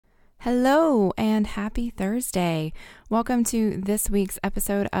Hello and happy Thursday. Welcome to this week's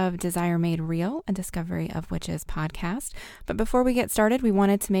episode of Desire Made Real, a Discovery of Witches podcast. But before we get started, we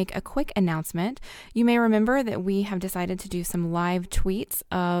wanted to make a quick announcement. You may remember that we have decided to do some live tweets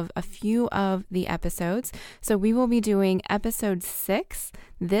of a few of the episodes. So we will be doing episode 6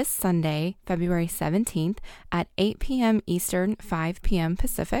 this Sunday, February 17th at 8 p.m. Eastern, 5 p.m.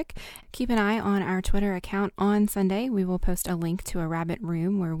 Pacific. Keep an eye on our Twitter account on Sunday. We will post a link to a rabbit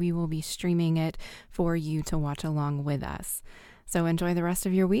room where we will be streaming it for you to watch along with us. So enjoy the rest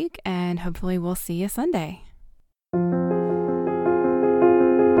of your week and hopefully we'll see you Sunday.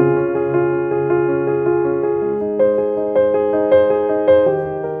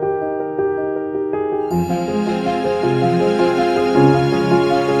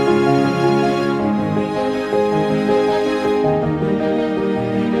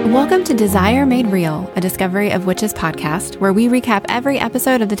 Welcome to Desire Made Real, a Discovery of Witches podcast, where we recap every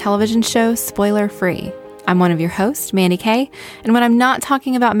episode of the television show spoiler-free. I'm one of your hosts, Mandy Kay, and when I'm not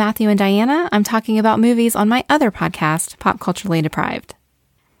talking about Matthew and Diana, I'm talking about movies on my other podcast, Pop Culturally Deprived.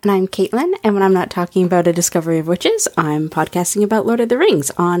 And I'm Caitlin, and when I'm not talking about A Discovery of Witches, I'm podcasting about Lord of the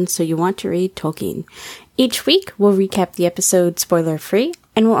Rings on So You Want to Read Tolkien. Each week, we'll recap the episode spoiler-free,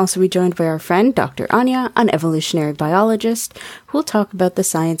 and we'll also be joined by our friend, Dr. Anya, an evolutionary biologist, who will talk about the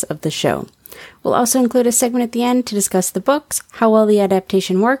science of the show. We'll also include a segment at the end to discuss the books, how well the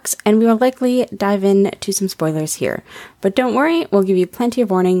adaptation works, and we will likely dive into some spoilers here. But don't worry, we'll give you plenty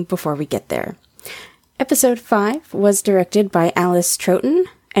of warning before we get there. Episode 5 was directed by Alice Troughton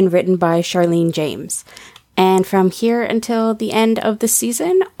and written by Charlene James. And from here until the end of the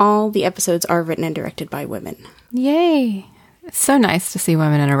season, all the episodes are written and directed by women. Yay! It's so nice to see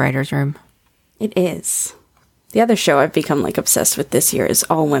women in a writer's room. It is. The other show I've become obsessed with this year is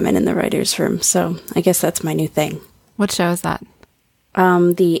all women in the writer's room, so I guess that's my new thing. What show is that?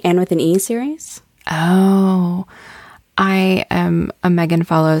 The Anne with an E series. Oh, I am a Megan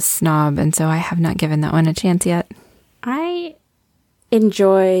Follows snob, and so I have not given that one a chance yet. I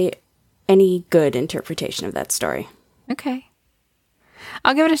enjoy any good interpretation of that story. Okay.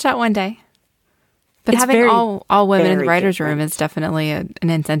 I'll give it a shot one day. But it's having all women in the writer's room is definitely an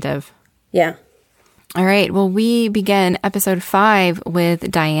incentive. Yeah. All right. Well, we begin episode 5 with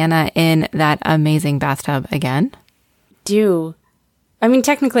Diana in that amazing bathtub again.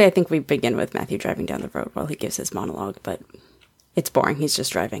 Technically, I think we begin with Matthew driving down the road while he gives his monologue, but it's boring. He's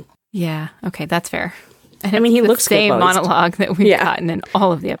just driving. Yeah. Okay. That's fair. And he looks good. Same monologue that we've gotten in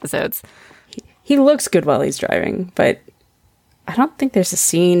all of the episodes. He looks good while he's driving, but I don't think there's a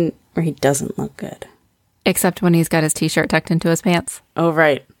scene where he doesn't look good. Except when he's got his t-shirt tucked into his pants. Oh,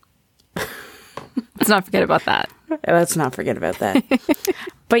 right. Let's not forget about that. Let's not forget about that.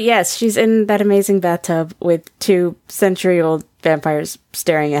 But yes, she's in that amazing bathtub with 2 century-old vampires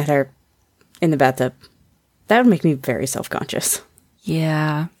staring at her in the bathtub. That would make me very self-conscious.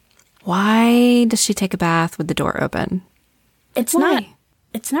 Yeah. Why does she take a bath with the door open? It's not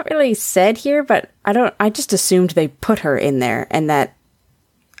really said here, but I just assumed they put her in there and that,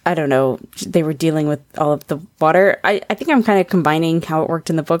 I don't know, they were dealing with all of the water. I think I'm kind of combining how it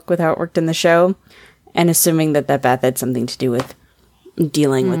worked in the book with how it worked in the show and assuming that bath had something to do with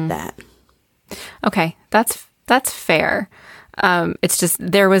dealing with that. Okay, that's fair. It's just,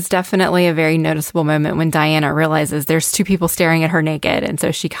 there was definitely a very noticeable moment when Diana realizes there's 2 people staring at her naked, and so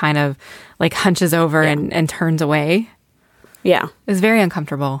she kind of hunches over and turns away. Yeah. It was very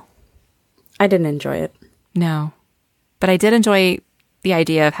uncomfortable. I didn't enjoy it. No. But I did enjoy the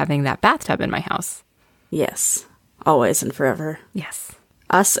idea of having that bathtub in my house. Yes. Always and forever. Yes.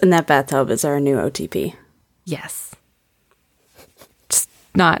 Us in that bathtub is our new OTP. Yes. Just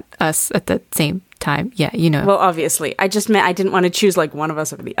not us at the same time. Yeah, you know. Well, obviously. I just meant I didn't want to choose one of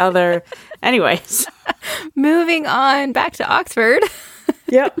us over the other. Anyways. Moving on back to Oxford.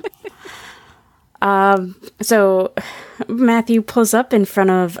 Yep. So Matthew pulls up in front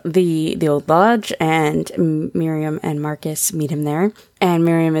of the old lodge, and Miriam and Marcus meet him there. And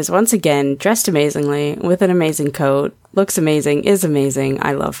Miriam is once again dressed amazingly with an amazing coat, looks amazing, is amazing.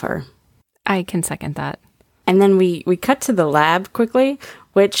 I love her. I can second that. And then we cut to the lab quickly,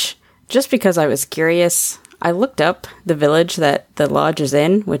 which, just because I was curious, I looked up the village that the lodge is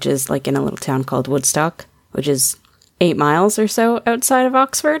in, which is in a little town called Woodstock, which is 8 miles or so outside of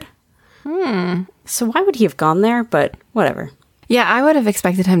Oxford. So why would he have gone there? But whatever. Yeah, I would have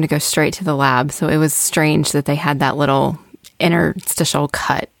expected him to go straight to the lab. So it was strange that they had that little interstitial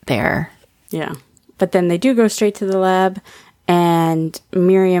cut there. Yeah. But then they do go straight to the lab. And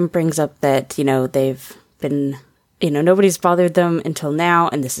Miriam brings up that, they've been, nobody's bothered them until now.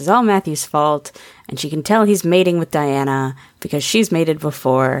 And this is all Matthew's fault. And she can tell he's mating with Diana because she's mated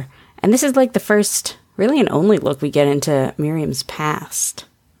before. And this is like the first, really and only look we get into Miriam's past.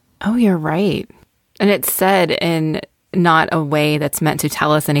 Oh, you're right. And it's said in not a way that's meant to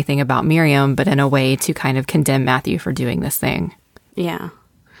tell us anything about Miriam, but in a way to kind of condemn Matthew for doing this thing. Yeah.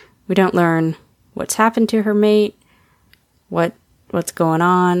 We don't learn what's happened to her mate, what's going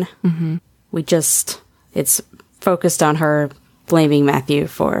on. Mm-hmm. It's focused on her blaming Matthew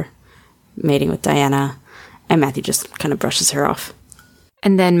for mating with Diana, and Matthew just kind of brushes her off.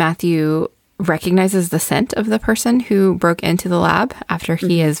 And then Matthew recognizes the scent of the person who broke into the lab after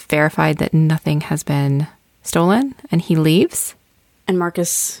he has verified that nothing has been stolen, and he leaves. And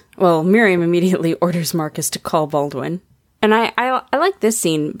Miriam immediately orders Marcus to call Baldwin. And I like this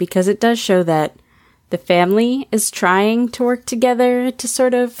scene because it does show that the family is trying to work together to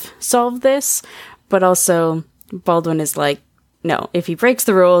sort of solve this, but also Baldwin is like, no, if he breaks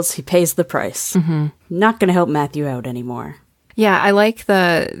the rules, he pays the price. Mm-hmm. Not going to help Matthew out anymore. Yeah, I like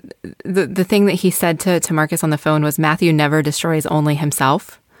the thing that he said to Marcus on the phone was Matthew never destroys only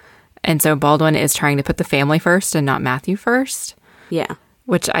himself. And so Baldwin is trying to put the family first and not Matthew first. Yeah.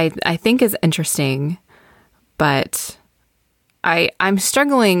 Which I think is interesting, but I'm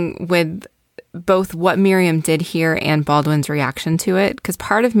struggling with both what Miriam did here and Baldwin's reaction to it, because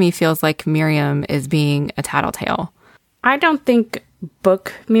part of me feels like Miriam is being a tattletale. I don't think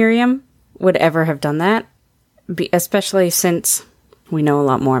book Miriam would ever have done that, especially since we know a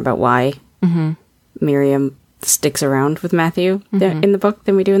lot more about why Miriam sticks around with Matthew in the book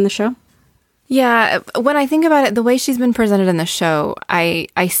than we do in the show. Yeah, when I think about it, the way she's been presented in the show, I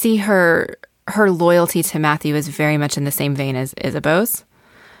see her loyalty to Matthew is very much in the same vein as Isabeau's.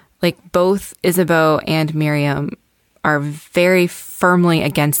 Like, both Isabeau and Miriam are very firmly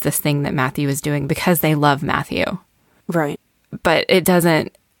against this thing that Matthew is doing because they love Matthew. Right. But it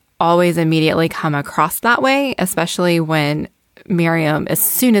doesn't always immediately come across that way, especially when Miriam, as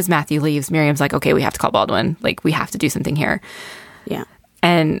soon as Matthew leaves, Miriam's like, okay, we have to call Baldwin. Like, we have to do something here. Yeah.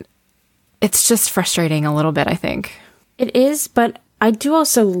 And it's just frustrating a little bit, I think. It is, but I do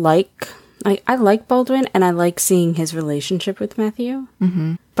also like Baldwin, and I like seeing his relationship with Matthew.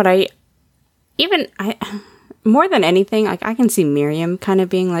 Mm-hmm. But I more than anything, like, I can see Miriam kind of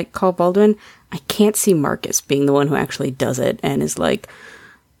being like, call Baldwin. I can't see Marcus being the one who actually does it and is like,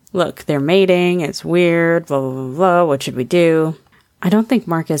 look, they're mating, it's weird, blah, blah, blah, blah, what should we do? I don't think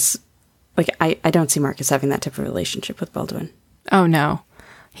Marcus, I don't see Marcus having that type of relationship with Baldwin. Oh, no.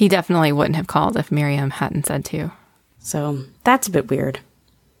 He definitely wouldn't have called if Miriam hadn't said to. So that's a bit weird.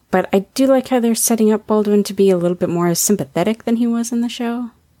 But I do like how they're setting up Baldwin to be a little bit more sympathetic than he was in the show,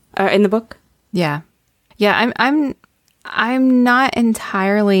 in the book. Yeah. Yeah, I'm not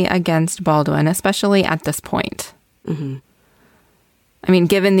entirely against Baldwin, especially at this point. Mm-hmm. I mean,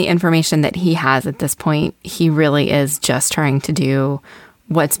 given the information that he has at this point, he really is just trying to do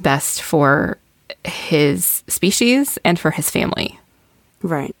what's best for his species and for his family.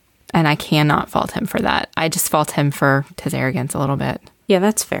 Right. And I cannot fault him for that. I just fault him for his arrogance a little bit. Yeah,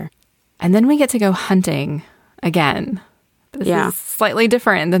 that's fair. And then we get to go hunting again. This is slightly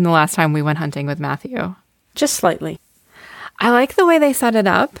different than the last time we went hunting with Matthew. Just slightly. I like the way they set it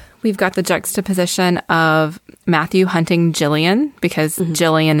up. We've got the juxtaposition of Matthew hunting Jillian, because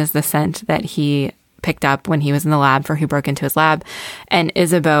Jillian is the scent that he picked up when he was in the lab for who broke into his lab, and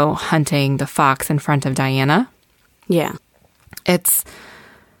Isabeau hunting the fox in front of Diana. Yeah.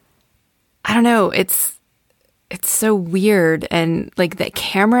 I don't know, it's so weird, and like the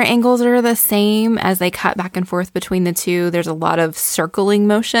camera angles are the same as they cut back and forth between the two. There's a lot of circling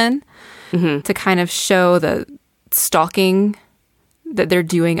motion to kind of show the stalking that they're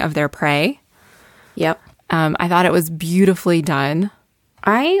doing of their prey. Yep. I thought it was beautifully done.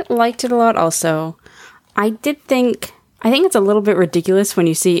 I liked it a lot also. I think it's a little bit ridiculous when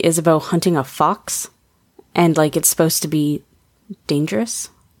you see Isabeau hunting a fox and like it's supposed to be dangerous.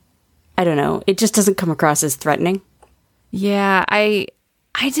 I don't know. It just doesn't come across as threatening. Yeah, it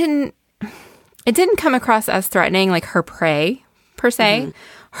didn't come across as threatening, like her prey per se. Mm-hmm.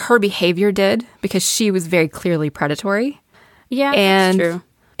 Her behavior did, because she was very clearly predatory. Yeah, and that's true.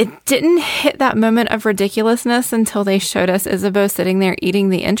 It didn't hit that moment of ridiculousness until they showed us Isabeau sitting there eating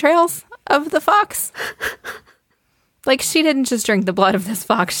the entrails of the fox. Like, she didn't just drink the blood of this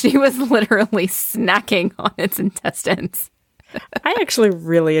fox. She was literally snacking on its intestines. I actually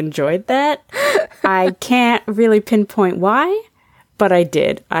really enjoyed that. I can't really pinpoint why, but I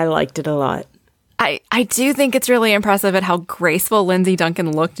did. I liked it a lot. I do think it's really impressive at how graceful Lindsay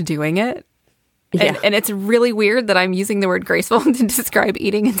Duncan looked doing it. Yeah. And it's really weird that I'm using the word graceful to describe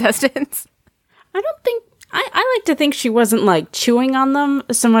eating intestines. I don't think... I like to think she wasn't, like, chewing on them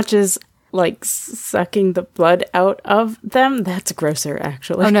so much as, like sucking the blood out of them. That's grosser,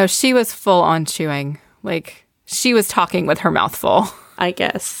 actually. Oh no, she was full on chewing. Like she was talking with her mouth full. I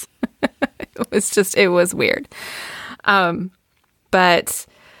guess. It was weird. But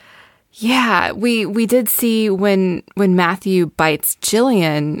yeah, we did see when Matthew bites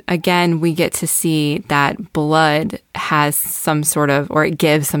Jillian, again, we get to see that blood has some sort of, or it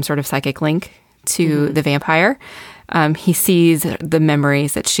gives some sort of psychic link to the vampire. He sees the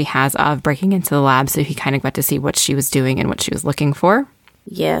memories that she has of breaking into the lab, so he kind of got to see what she was doing and what she was looking for.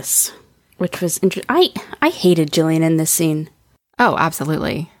 Yes, which was interesting. I hated Jillian in this scene. Oh,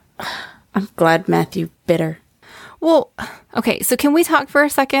 absolutely. I'm glad Matthew bit her. Well, okay, so can we talk for a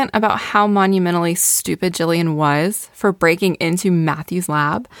second about how monumentally stupid Jillian was for breaking into Matthew's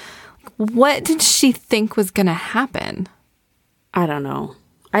lab? What did she think was going to happen? I don't know.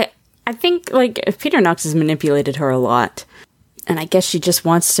 I think, like, Peter Knox has manipulated her a lot, and I guess she just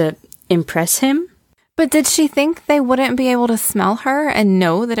wants to impress him. But did she think they wouldn't be able to smell her and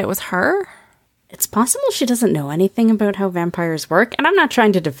know that it was her? It's possible she doesn't know anything about how vampires work, and I'm not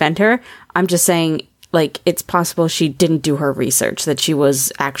trying to defend her. I'm just saying, like, it's possible she didn't do her research, that she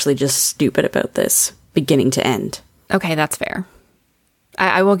was actually just stupid about this, beginning to end. Okay, that's fair.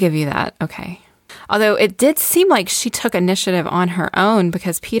 I will give you that. Okay. Although it did seem like she took initiative on her own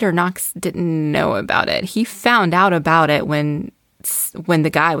because Peter Knox didn't know about it. He found out about it when the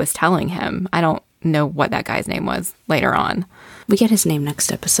guy was telling him. I don't know what that guy's name was later on. We get his name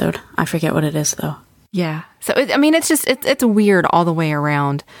next episode. I forget what it is, though. Yeah. So, it's weird all the way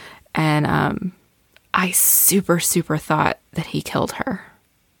around. And I super thought that he killed her.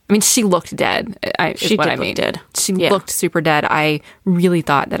 I mean, she looked dead. She looked dead. She looked super dead. I really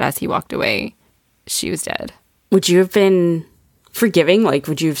thought that as he walked away, she was dead. Would you have been forgiving? Like,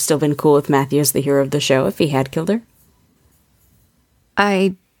 would you have still been cool with Matthew as the hero of the show if he had killed her?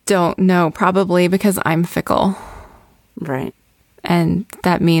 I don't know. Probably because I'm fickle. Right. And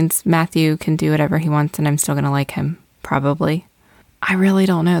that means Matthew can do whatever he wants and I'm still going to like him. Probably. I really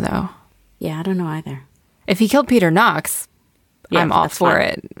don't know, though. Yeah, I don't know either. If he killed Peter Knox, yeah, I'm all for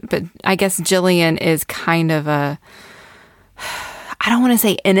it. But I guess Jillian is kind of a, I don't want to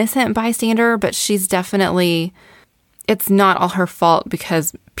say innocent bystander, but she's definitely, it's not all her fault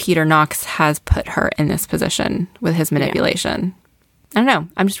because Peter Knox has put her in this position with his manipulation. Yeah. I don't know.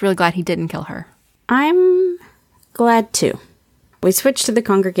 I'm just really glad he didn't kill her. I'm glad too. We switch to the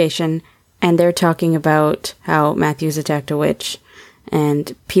congregation and they're talking about how Matthew's attacked a witch.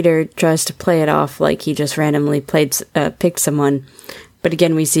 And Peter tries to play it off like he just randomly picked someone. But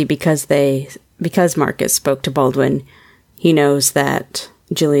again, we see because Marcus spoke to Baldwin, he knows that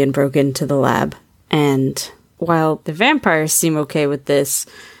Jillian broke into the lab. And while the vampires seem okay with this,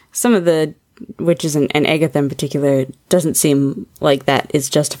 some of the witches, and Agatha in particular, doesn't seem like that is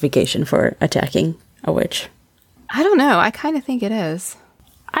justification for attacking a witch. I don't know. I kind of think it is.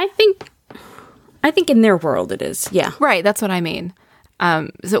 I think in their world it is, yeah. Right, that's what I mean.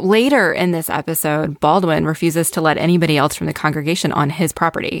 So later in this episode, Baldwin refuses to let anybody else from the congregation on his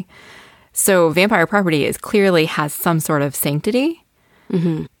property. So vampire property clearly has some sort of sanctity.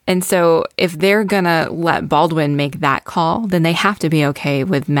 Mm-hmm. And so if they're going to let Baldwin make that call, then they have to be okay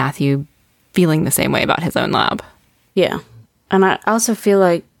with Matthew feeling the same way about his own lab. Yeah. And I also feel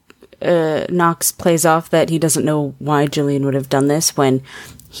like Knox plays off that he doesn't know why Jillian would have done this when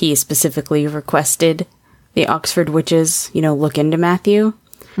he specifically requested the Oxford witches, look into Matthew.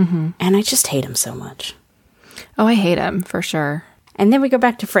 Mm-hmm. And I just hate him so much. Oh, I hate him, for sure. And then we go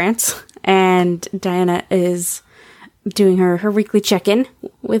back to France, and Diana is doing her weekly check-in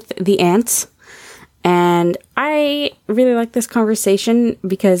with the aunts. And I really like this conversation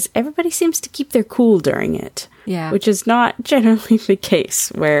because everybody seems to keep their cool during it. Yeah. Which is not generally the case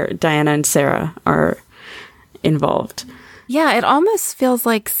where Diana and Sarah are involved. Yeah, it almost feels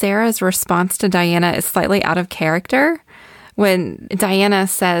like Sarah's response to Diana is slightly out of character. When Diana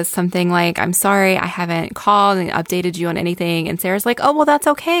says something like, I'm sorry, I haven't called and updated you on anything. And Sarah's like, oh, well, that's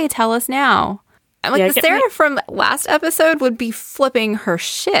okay. Tell us now. I'm like, the Sarah from last episode would be flipping her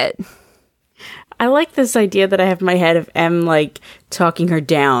shit. I like this idea that I have in my head of Em, talking her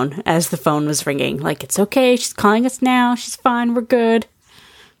down as the phone was ringing. Like, it's okay. She's calling us now. She's fine. We're good.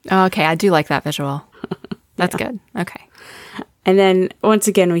 Oh, okay. I do like that visual. That's good. Okay. And then, once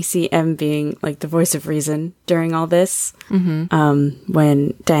again, we see Em being, the voice of reason during all this. Mm-hmm.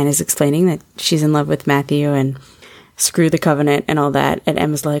 When Diana's explaining that she's in love with Matthew and screw the covenant and all that. And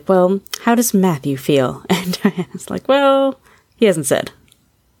Emma's like, well, how does Matthew feel? And Diana's like, well, he hasn't said.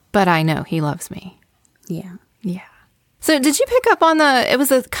 But I know he loves me. Yeah. Yeah. So did you pick up on it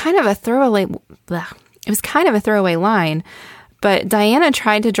was kind of a throwaway line, But Diana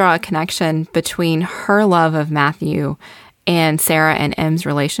tried to draw a connection between her love of Matthew and Sarah and M's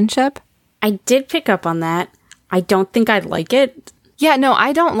relationship. I did pick up on that. I don't think I like it. Yeah, no,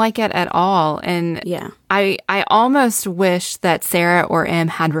 I don't like it at all. And yeah, I almost wish that Sarah or M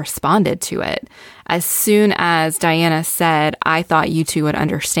had responded to it. As soon as Diana said, I thought you two would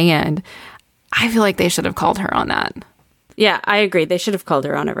understand, I feel like they should have called her on that. Yeah, I agree. They should have called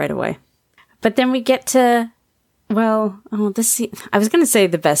her on it right away. But then we get to, this scene. I was going to say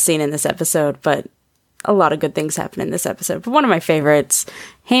the best scene in this episode, but a lot of good things happen in this episode. But one of my favorites,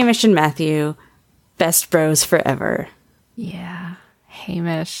 Hamish and Matthew, best bros forever. Yeah,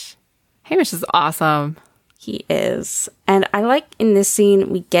 Hamish. Hamish is awesome. He is. And I like in this scene,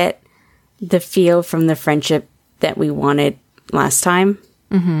 we get the feel from the friendship that we wanted last time.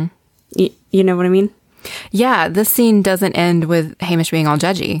 Mm-hmm. You know what I mean? Yeah, this scene doesn't end with Hamish being all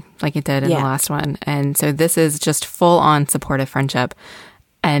judgy like it did in the last one. And so this is just full-on supportive friendship.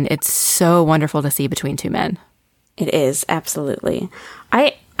 And it's so wonderful to see between two men. It is, absolutely.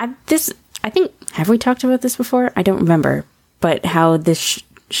 I think, have we talked about this before? I don't remember. But how this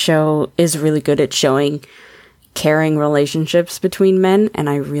show is really good at showing caring relationships between men. And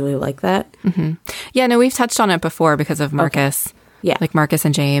I really like that. Mm-hmm. Yeah, no, we've touched on it before because of Marcus. Okay. Yeah. Like Marcus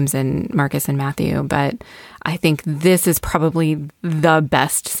and James and Marcus and Matthew. But I think this is probably the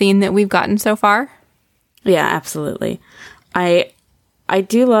best scene that we've gotten so far. Yeah, absolutely. I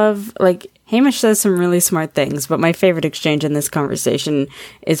do love, like, Hamish says some really smart things, but my favorite exchange in this conversation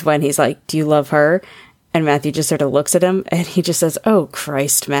is when he's like, do you love her? And Matthew just sort of looks at him and he just says, oh,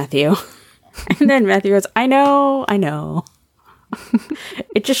 Christ, Matthew. And then Matthew goes, I know.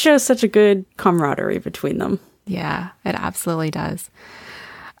 It just shows such a good camaraderie between them. Yeah, it absolutely does.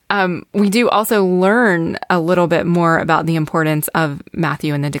 We do also learn a little bit more about the importance of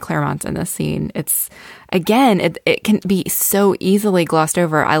Matthew and the de Clermonts in this scene. It's, again, it can be so easily glossed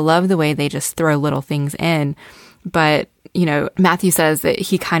over. I love the way they just throw little things in. But, you know, Matthew says that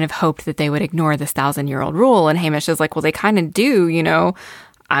he kind of hoped that they would ignore this 1,000-year-old rule. And Hamish is like, well, they kind of do, you know.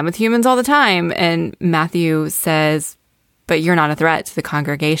 I'm with humans all the time. And Matthew says, but you're not a threat to the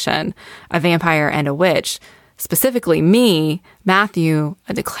congregation, a vampire and a witch. Specifically me, Matthew,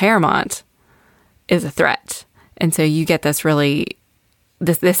 a de Clermont, is a threat. And so you get this really,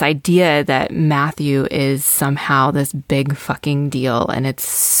 this idea that Matthew is somehow this big fucking deal. And it's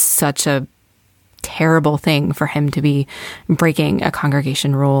such a terrible thing for him to be breaking a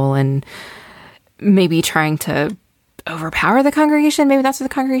congregation rule and maybe trying to overpower the congregation. Maybe that's what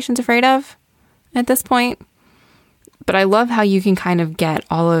the congregation's afraid of at this point. But I love how you can kind of get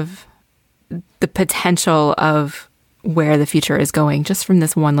all of the potential of where the future is going just from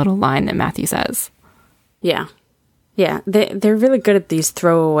this one little line that Matthew says. Yeah. Yeah. They're really good at these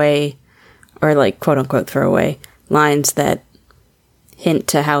throwaway or like quote unquote throwaway lines that hint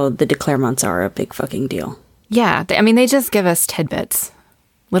to how the de Clermonts are a big fucking deal. Yeah. They just give us tidbits,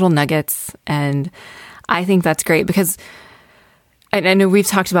 little nuggets. And I think that's great because I know we've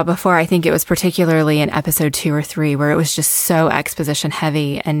talked about before, I think it was particularly in episode 2 or 3 where it was just so exposition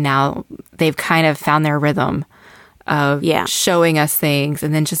heavy. And now they've kind of found their rhythm of showing us things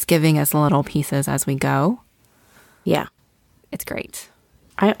and then just giving us little pieces as we go. Yeah. It's great.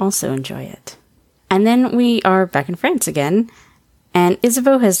 I also enjoy it. And then we are back in France again. And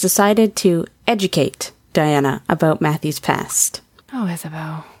Isabeau has decided to educate Diana about Matthew's past. Oh,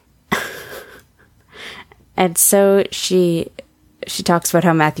 Isabeau. And so she talks about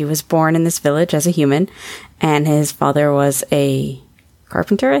how Matthew was born in this village as a human, and his father was a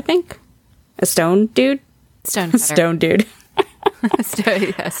carpenter, I think? A stone dude? Stone cutter. Stone dude.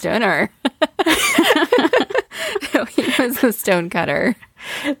 A stoner. He was a stone cutter.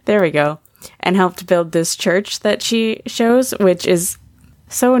 There we go. And helped build this church that she shows, which is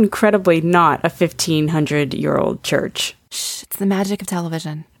so incredibly not a 1,500-year-old church. Shh, it's the magic of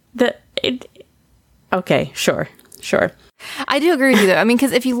television. Okay, sure. I do agree with you, though.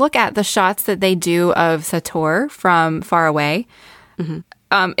 Because if you look at the shots that they do of Sator from far away,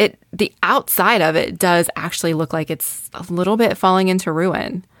 the outside of it does actually look like it's a little bit falling into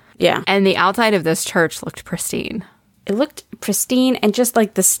ruin. Yeah. And the outside of this church looked pristine. It looked pristine, and just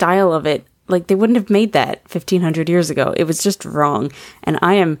like the style of it, like they wouldn't have made that 1,500 years ago. It was just wrong. And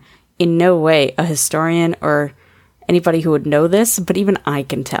I am in no way a historian or anybody who would know this, but even I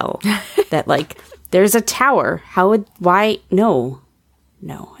can tell that, like, there's a tower. No.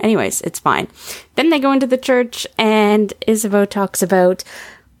 Anyways, it's fine. Then they go into the church, and Isabeau talks about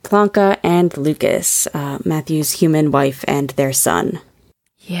Blanca and Lucas, Matthew's human wife and their son.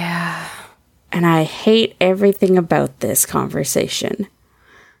 Yeah. And I hate everything about this conversation.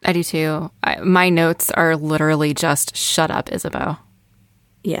 I do too. My notes are literally just, shut up, Isabeau.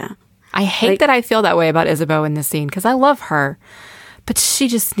 Yeah. I hate that I feel that way about Isabeau in this scene because I love her, but she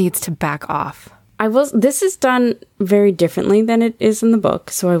just needs to back off. This is done very differently than it is in the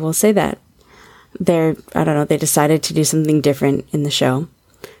book, so I will say that. They decided to do something different in the show.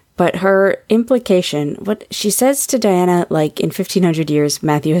 But her implication, what she says to Diana, like, in 1500 years,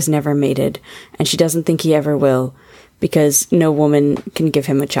 Matthew has never mated, and she doesn't think he ever will, because no woman can give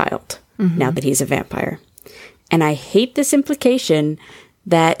him a child, now that he's a vampire. And I hate this implication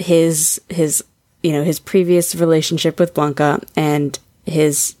that his previous relationship with Blanca and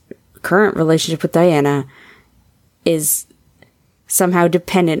his current relationship with Diana is somehow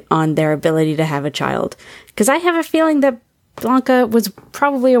dependent on their ability to have a child. Because I have a feeling that Blanca was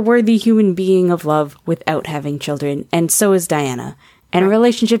probably a worthy human being of love without having children, and so is Diana. And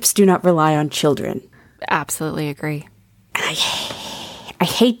relationships do not rely on children. Absolutely agree. And I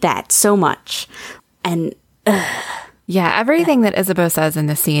hate that so much. And yeah, everything that Isabeau says in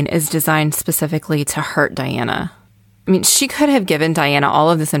the scene is designed specifically to hurt Diana. I mean, she could have given Diana all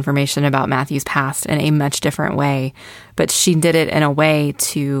of this information about Matthew's past in a much different way, but she did it in a way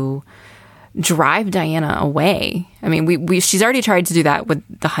to drive Diana away. I mean, she's already tried to do that with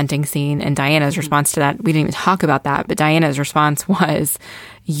the hunting scene, and Diana's response to that, we didn't even talk about that, but Diana's response was,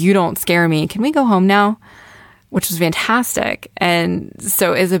 "You don't scare me. Can we go home now?" Which was fantastic. And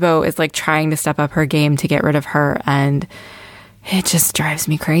so Isabeau is like trying to step up her game to get rid of her, and it just drives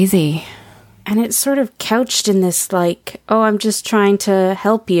me crazy. And it's sort of couched in this like, oh, I'm just trying to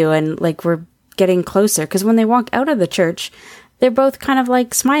help you, and like we're getting closer. Because when they walk out of the church, they're both kind of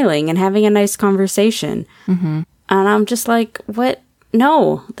like smiling and having a nice conversation. And I'm just like, what?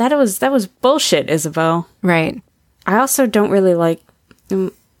 No, that was bullshit, Isabeau. Right. I also don't really like,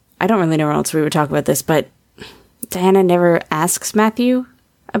 I don't really know what else we would talk about this, but Diana never asks Matthew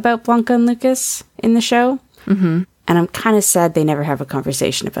about Blanca and Lucas in the show. And I'm kind of sad they never have a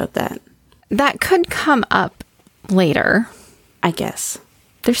conversation about that. That could come up later. I guess.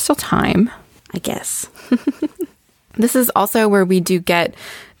 There's still time. I guess. This is also where we do get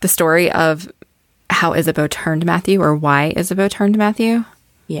the story of how Isabeau turned Matthew, or why Isabeau turned Matthew.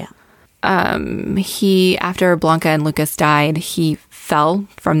 Yeah. He, after Blanca and Lucas died, he fell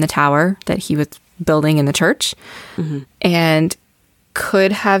from the tower that he was building in the church. And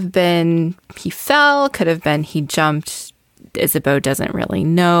could have been he fell, could have been he jumped. Isabeau doesn't really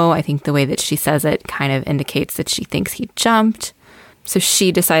know. I think the way that she says it kind of indicates that she thinks he jumped. So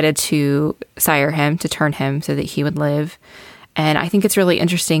she decided to sire him, to turn him so that he would live. And I think it's really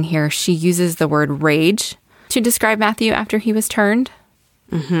interesting here. She uses the word rage to describe Matthew after he was turned.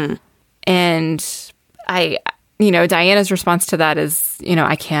 And Diana's response to that is,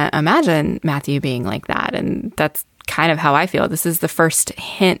 I can't imagine Matthew being like that. And that's kind of how I feel. This is the first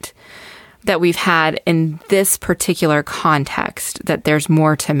hint that we've had in this particular context that there's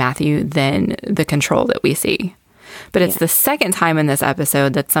more to Matthew than the control that we see. But it's the second time in this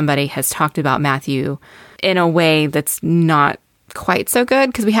episode that somebody has talked about Matthew in a way that's not quite so good,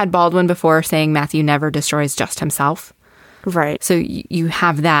 because we had Baldwin before saying Matthew never destroys just himself. Right. So you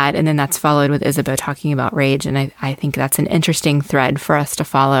have that, and then that's followed with Isabeau talking about rage, and I think that's an interesting thread for us to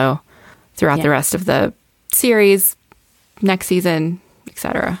follow throughout the rest of the series, next season,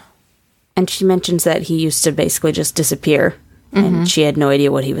 etc. And she mentions that he used to basically just disappear, and she had no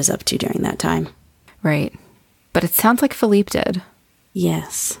idea what he was up to during that time. Right. But it sounds like Philippe did.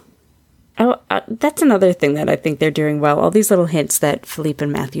 Yes. Oh, that's another thing that I think they're doing well. All these little hints that Philippe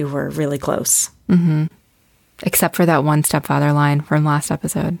and Matthew were really close. Except for that one stepfather line from last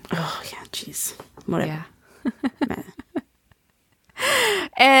episode. Oh, yeah, jeez. Whatever. Yeah.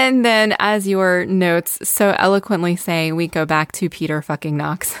 And then, as your notes so eloquently say, we go back to Peter fucking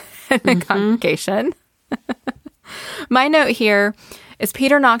Knox and the congregation. My note here is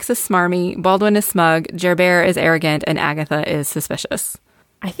Peter Knox is smarmy, Baldwin is smug, Gerbert is arrogant, and Agatha is suspicious.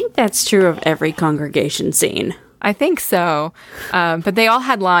 I think that's true of every congregation scene. I think so. But they all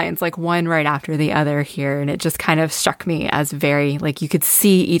had lines, like one right after the other here. And it just kind of struck me as very, like, you could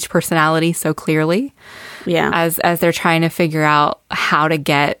see each personality so clearly. Yeah. As they're trying to figure out how to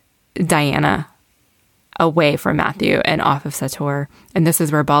get Diana away from Matthew and off of Sator. And this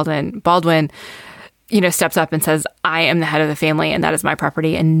is where Baldwin, steps up and says, I am the head of the family and that is my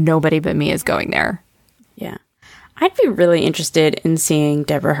property and nobody but me is going there. Yeah. I'd be really interested in seeing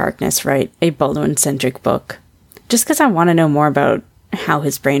Deborah Harkness write a Baldwin-centric book. Just because I want to know more about how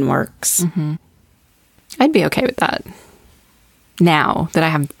his brain works. I'd be okay with that. Now that I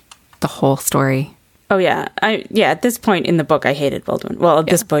have the whole story. Oh, yeah. At this point in the book, I hated Baldwin. Well, at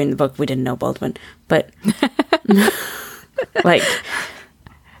this point in the book, we didn't know Baldwin. But, like,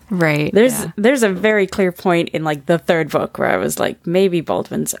 Right. There's a very clear point in like the third book where I was like, maybe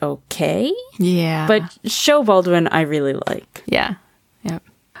Baldwin's okay. Yeah. But show Baldwin I really like. Yeah. Yep.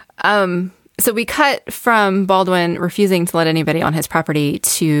 So we cut from Baldwin refusing to let anybody on his property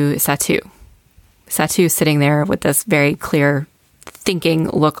to Satu. Satu sitting there with this very clear thinking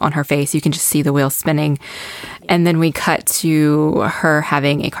look on her face. You can just see the wheels spinning. And then we cut to her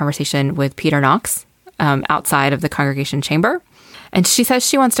having a conversation with Peter Knox outside of the congregation chamber. And she says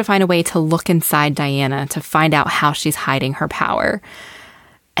she wants to find a way to look inside Diana to find out how she's hiding her power.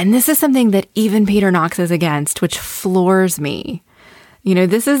 And this is something that even Peter Knox is against, which floors me. You know,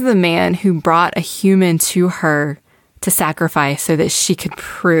 this is the man who brought a human to her to sacrifice so that she could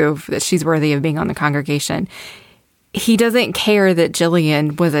prove that she's worthy of being on the congregation. He doesn't care that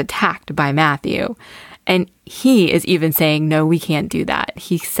Jillian was attacked by Matthew. And he is even saying, no, we can't do that.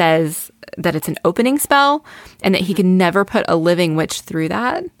 He says that it's an opening spell and that he can never put a living witch through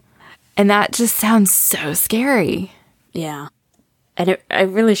that. And that just sounds so scary. Yeah. And it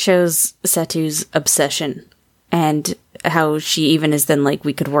really shows Satu's obsession and how she even is then like,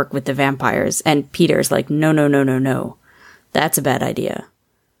 we could work with the vampires. And Peter's like, no. That's a bad idea.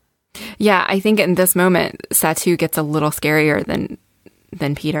 Yeah, I think in this moment, Satu gets a little scarier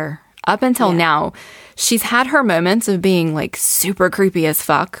than Peter. Up until now, she's had her moments of being like super creepy as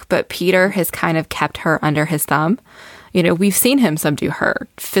fuck, but Peter has kind of kept her under his thumb. You know, we've seen him subdue her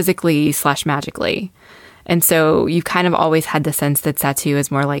physically / magically. And so you've kind of always had the sense that Satu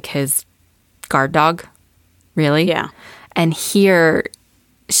is more like his guard dog, really. Yeah. And here,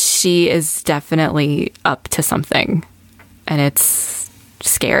 she is definitely up to something. And it's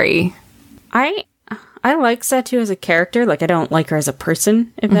scary. I like Satu as a character. Like, I don't like her as a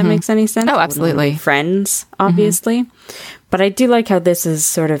person, if that makes any sense. Oh, absolutely. Friends, obviously. But I do like how this is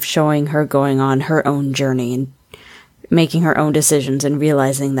sort of showing her going on her own journey and making her own decisions and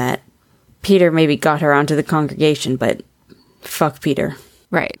realizing that Peter maybe got her onto the congregation, but fuck Peter.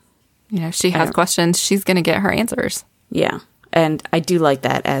 Right. You know, she has questions. She's going to get her answers. Yeah. And I do like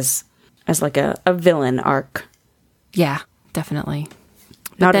that as like a villain arc. Yeah, definitely.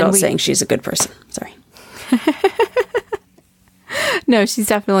 Not at all saying she's a good person. Sorry. No, she's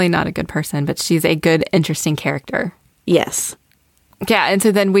definitely not a good person, but she's a good, interesting character. Yes. Yeah, and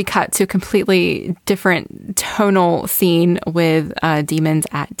so then we cut to a completely different tonal scene with demons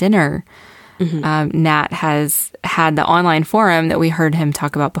at dinner. Nat has had the online forum that we heard him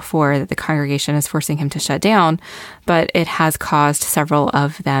talk about before that the congregation is forcing him to shut down, but it has caused several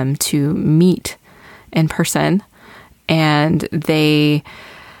of them to meet in person. And they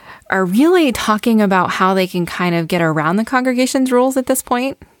are really talking about how they can kind of get around the congregation's rules at this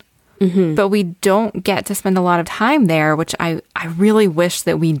point. But we don't get to spend a lot of time there, which I really wish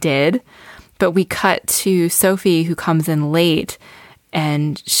that we did. But we cut to Sophie, who comes in late,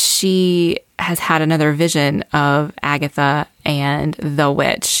 and she has had another vision of Agatha and the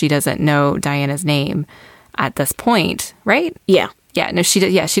witch. She doesn't know Diana's name at this point, right? Yeah. Yeah, no, she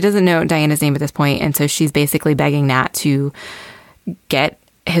doesn't know Diana's name at this point, and so she's basically begging Nat to get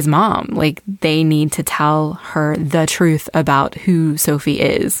his mom. Like, they need to tell her the truth about who Sophie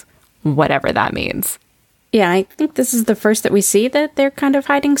is, whatever that means. Yeah, I think this is the first that we see that they're kind of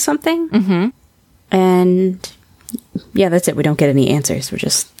hiding something. And yeah, that's it. We don't get any answers.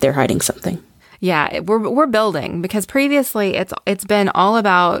 They're hiding something. Yeah, we're building, because previously it's been all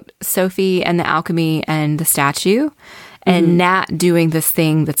about Sophie and the alchemy and the statue. And Nat doing this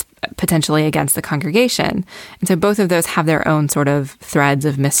thing that's potentially against the congregation. And so both of those have their own sort of threads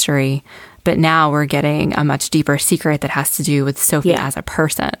of mystery. But now we're getting a much deeper secret that has to do with Sophie as a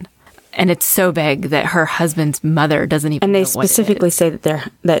person. And it's so big that her husband's mother doesn't even know what it is. And they specifically say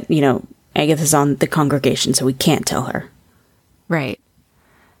that Agatha's on the congregation, so we can't tell her. Right.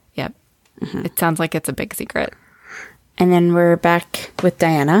 Yep. It sounds like it's a big secret. And then we're back with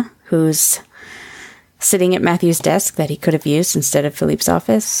Diana, who's sitting at Matthew's desk that he could have used instead of Philippe's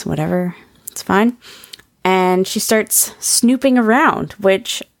office. Whatever. It's fine. And she starts snooping around,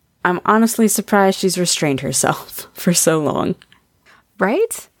 which I'm honestly surprised she's restrained herself for so long.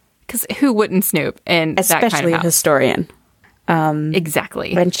 Right? Because who wouldn't snoop in that kind of house? Especially a historian.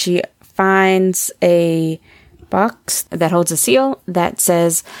 Exactly. When she finds a box that holds a seal that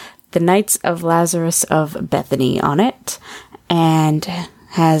says the Knights of Lazarus of Bethany on it, and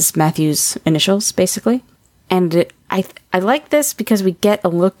has Matthew's initials, basically. And I like this because we get a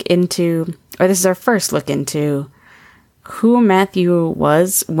look into, or this is our first look into, who Matthew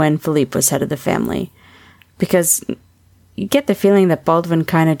was when Philippe was head of the family. Because you get the feeling that Baldwin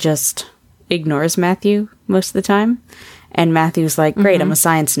kind of just ignores Matthew most of the time. And Matthew's like, great, I'm a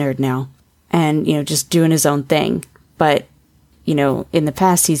science nerd now. And, just doing his own thing. But in the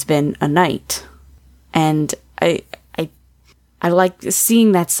past he's been a knight. And I like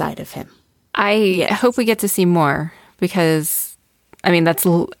seeing that side of him. I hope we get to see more because, that's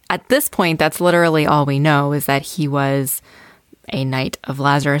at this point, that's literally all we know is that he was a knight of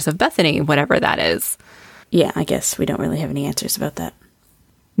Lazarus of Bethany, whatever that is. Yeah, I guess we don't really have any answers about that.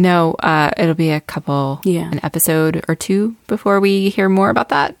 No, it'll be an episode or two before we hear more about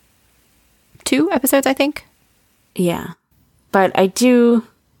that. 2 episodes, I think. Yeah. But I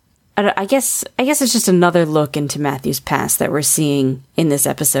guess it's just another look into Matthew's past that we're seeing in this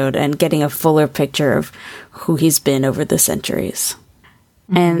episode and getting a fuller picture of who he's been over the centuries.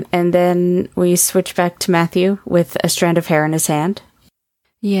 Mm-hmm. And then we switch back to Matthew with a strand of hair in his hand.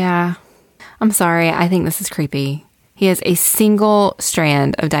 Yeah. I'm sorry. I think this is creepy. He has a single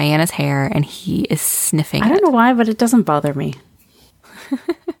strand of Diana's hair and he is sniffing it. I don't know why, but it doesn't bother me.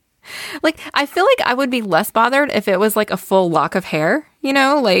 Like, I feel like I would be less bothered if it was like a full lock of hair,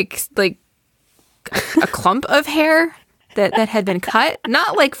 like a clump of hair that had been cut.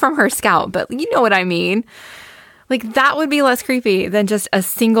 Not like from her scalp, but you know what I mean. Like, that would be less creepy than just a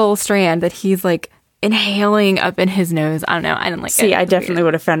single strand that he's like inhaling up in his nose. I don't know. I didn't like it. See, I definitely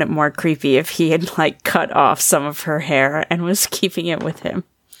would have found it more creepy if he had like cut off some of her hair and was keeping it with him.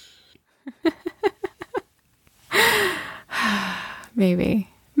 Maybe,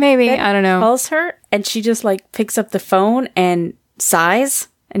 I don't know. Calls her and she just like picks up the phone and sighs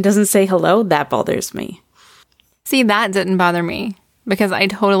and doesn't say hello. That bothers me. See, that didn't bother me because I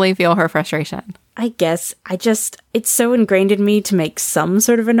totally feel her frustration. I guess it's so ingrained in me to make some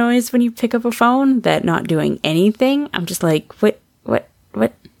sort of a noise when you pick up a phone that not doing anything. I'm just like, what?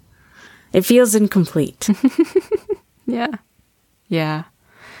 It feels incomplete. Yeah.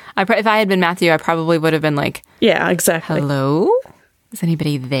 If I had been Matthew, I probably would have been like, yeah, exactly. Hello? Is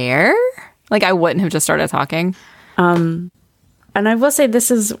anybody there? Like, I wouldn't have just started talking. And I will say this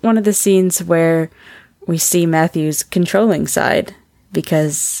is one of the scenes where we see Matthew's controlling side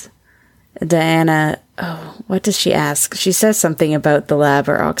because Diana, what does she ask? She says something about the lab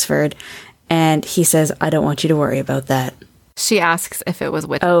or Oxford, and he says, I don't want you to worry about that. She asks if it was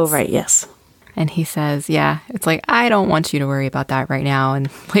witches. Oh, right, yes. And he says, yeah, it's like, I don't want you to worry about that right now. And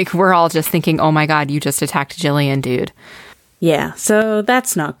like, we're all just thinking, oh my God, you just attacked Jillian, dude. Yeah, so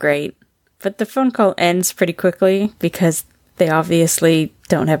that's not great. But the phone call ends pretty quickly because they obviously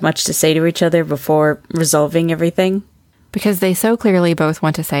don't have much to say to each other before resolving everything. Because they so clearly both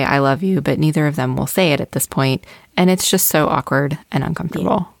want to say, I love you, but neither of them will say it at this point. And it's just so awkward and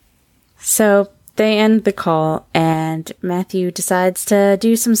uncomfortable. Yeah. So they end the call and Matthew decides to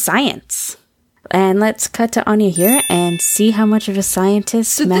do some science. And let's cut to Anya here and see how much of a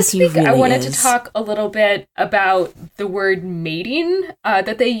scientist Matthew really is. So this week I wanted to talk a little bit about the word mating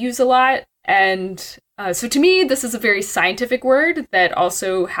that they use a lot. And so to me, this is a very scientific word that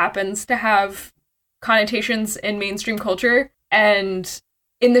also happens to have connotations in mainstream culture. And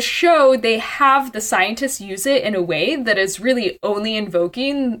in the show, they have the scientists use it in a way that is really only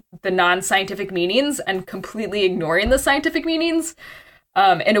invoking the non-scientific meanings and completely ignoring the scientific meanings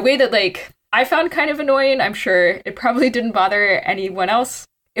in a way that, like, I found kind of annoying. I'm sure it probably didn't bother anyone else.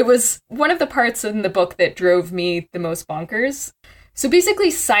 It was one of the parts in the book that drove me the most bonkers. So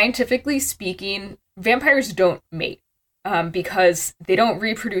basically, scientifically speaking, vampires don't mate because they don't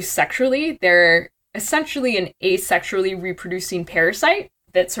reproduce sexually. They're essentially an asexually reproducing parasite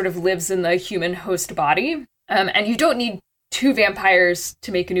that sort of lives in the human host body. And you don't need 2 vampires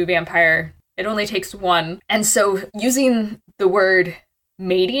to make a new vampire. It only takes 1. And so using the word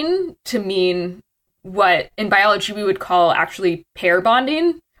mating to mean what in biology we would call actually pair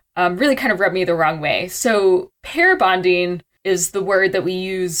bonding really kind of rubbed me the wrong way. So pair bonding is the word that we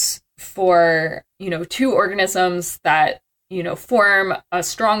use for, 2 organisms that, form a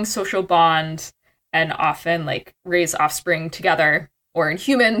strong social bond and often like raise offspring together, or in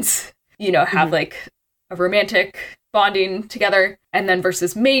humans, have like a romantic bonding together. And then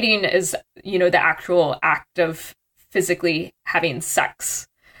versus mating is, the actual act of physically having sex.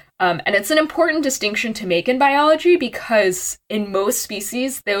 And it's an important distinction to make in biology because in most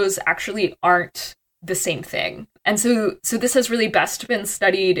species, those actually aren't the same thing. And so this has really best been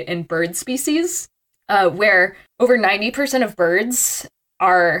studied in bird species, where over 90% of birds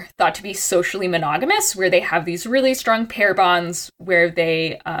are thought to be socially monogamous, where they have these really strong pair bonds where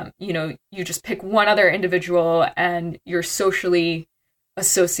they, you just pick one other individual and you're socially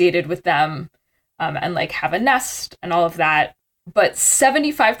associated with them and like have a nest and all of that. But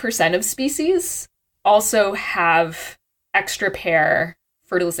 75% of species also have extra pair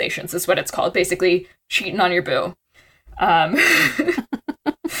fertilizations, is what it's called. Basically, cheating on your boo.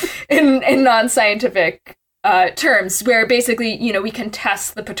 In non-scientific terms where basically, you know, we can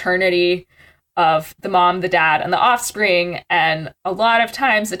test the paternity of the mom, the dad, and the offspring. And a lot of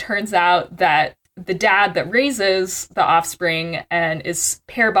times it turns out that the dad that raises the offspring and is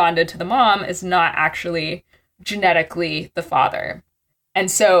pair bonded to the mom is not actually genetically the father.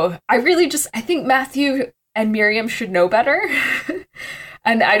 And so I think Matthew and Miriam should know better.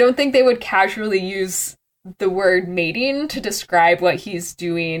 And I don't think they would casually use the word mating to describe what he's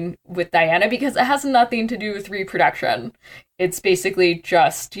doing with Diana, because it has nothing to do with reproduction. It's basically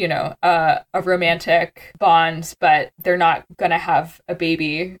just, you know, a romantic bond, but they're not gonna have a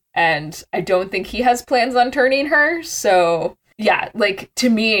baby. And I don't think he has plans on turning her. So yeah, like, to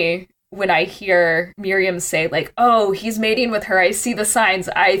me, when I hear Miriam say, like, oh, he's mating with her, I see the signs,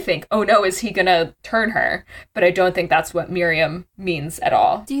 I think, oh no, is he gonna turn her? But I don't think that's what Miriam means at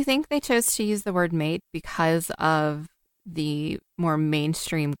all. Do you think they chose to use the word mate because of the more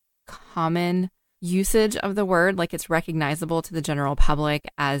mainstream common usage of the word? Like, it's recognizable to the general public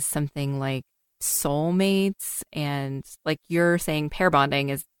as something like soulmates, and like you're saying, pair bonding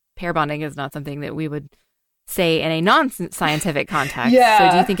is not something that we would say in a non-scientific context. Yeah.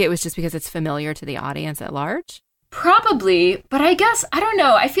 So do you think it was just because it's familiar to the audience at large? Probably, but I guess, I don't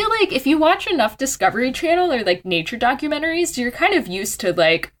know. I feel like if you watch enough Discovery Channel or like nature documentaries, you're kind of used to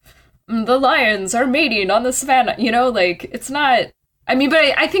like, the lions are mating on the savannah, you know, like it's not, I mean,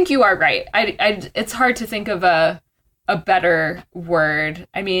 but I think you are right. It's hard to think of a better word.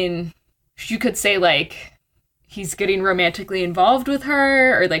 I mean, you could say like he's getting romantically involved with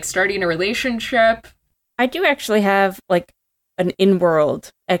her or like starting a relationship. I do actually have like an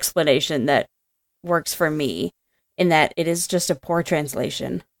in-world explanation that works for me, in that it is just a poor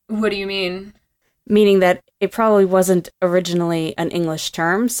translation. What do you mean? Meaning that it probably wasn't originally an English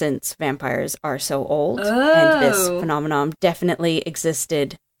term, since vampires are so old. Oh. And this phenomenon definitely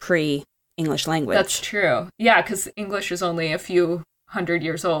existed pre-English language. That's true. Yeah, because English is only a few hundred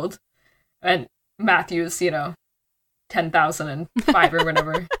years old. And Matthew's, you know, 10,005 or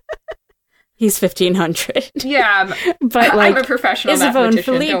whatever. He's 1,500. Yeah, but like, I'm a professional Isabeau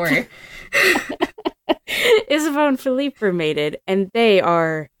mathematician, and don't worry. Isabeau and Philippe were mated, and they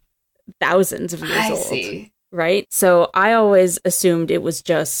are thousands of years old. See. Right? So I always assumed it was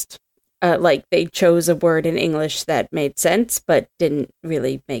just like they chose a word in English that made sense, but didn't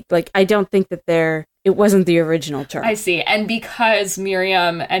really make, like, I don't think that it wasn't the original term. I see. And because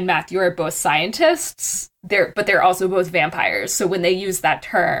Miriam and Matthew are both scientists, they're also both vampires. So when they use that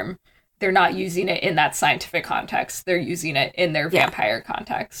term, they're not using it in that scientific context. They're using it in their vampire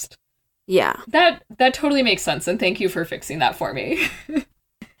context. Yeah. That totally makes sense. And thank you for fixing that for me.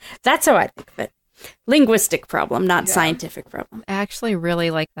 That's how I think of it. Linguistic problem, not scientific problem. I actually really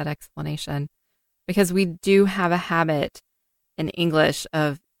like that explanation, because we do have a habit in English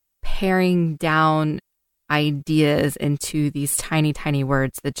of paring down ideas into these tiny, tiny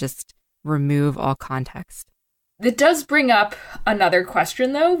words that just remove all context. It does bring up another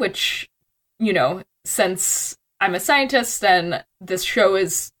question, though, which, you know, since I'm a scientist and this show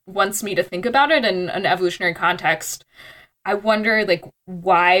wants me to think about it in an evolutionary context, I wonder, like,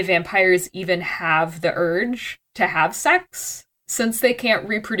 why vampires even have the urge to have sex, since they can't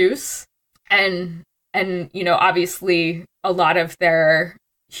reproduce. And you know, obviously, a lot of their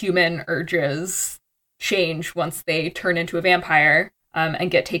human urges change once they turn into a vampire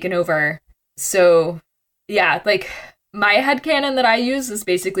and get taken over. So, yeah, like, my headcanon that I use is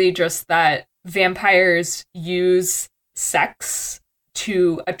basically just that vampires use sex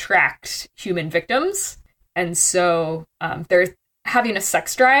to attract human victims. And so they're having a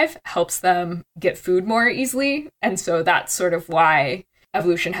sex drive helps them get food more easily. And so that's sort of why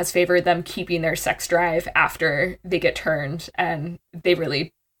evolution has favored them keeping their sex drive after they get turned. And they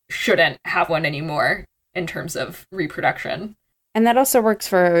really shouldn't have one anymore in terms of reproduction. And that also works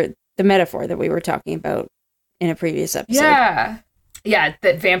for the metaphor that we were talking about in a previous episode. Yeah,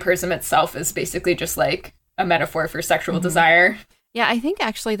 that vampirism itself is basically just like a metaphor for sexual desire. Yeah, I think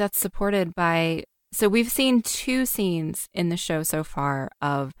actually that's supported by... So we've seen 2 scenes in the show so far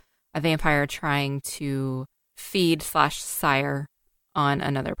of a vampire trying to feed/sire on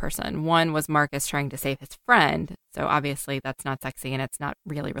another person. One was Marcus trying to save his friend. So obviously that's not sexy and it's not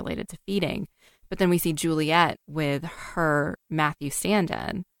really related to feeding. But then we see Juliet with her Matthew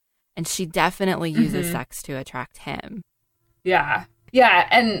stand-in, and she definitely uses sex to attract him. Yeah,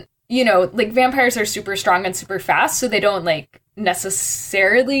 and, you know, like, vampires are super strong and super fast, so they don't, like,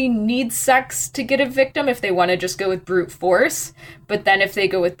 necessarily need sex to get a victim if they want to just go with brute force. But then if they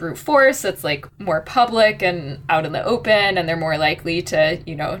go with brute force, it's, like, more public and out in the open, and they're more likely to,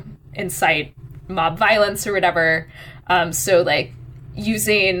 you know, incite mob violence or whatever. So, like,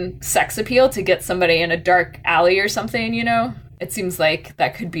 using sex appeal to get somebody in a dark alley or something, you know, it seems like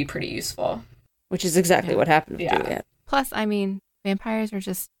that could be pretty useful. Which is exactly what happened with Juliet. Plus, I mean, vampires are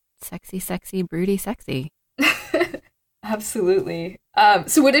just sexy, broody, sexy. Absolutely.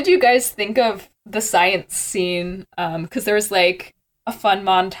 So what did you guys think of the science scene? Because there was like a fun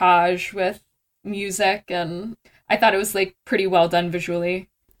montage with music, and I thought it was like pretty well done visually.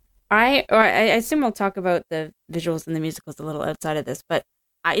 I assume we'll talk about the visuals and the musicals a little outside of this, but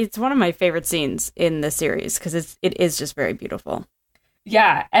it's one of my favorite scenes in the series because it is just very beautiful.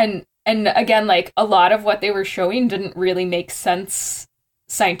 Yeah, and again, like a lot of what they were showing didn't really make sense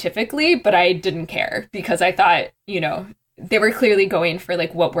scientifically, but I didn't care because I thought, you know, they were clearly going for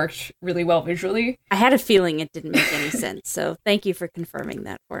like what worked really well visually. I had a feeling it didn't make any sense, so thank you for confirming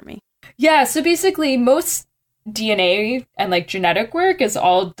that for me. Yeah, so basically most DNA and like genetic work is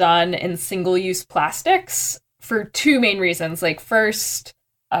all done in single-use plastics for two main reasons. Like first,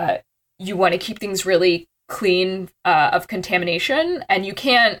 you want to keep things really clean of contamination, and you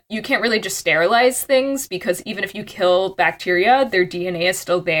can't really just sterilize things because even if you kill bacteria, their DNA is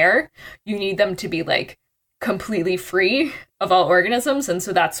still there. You need them to be like completely free of all organisms, and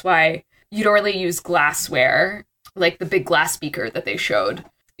so that's why you don't really use glassware, like the big glass beaker that they showed.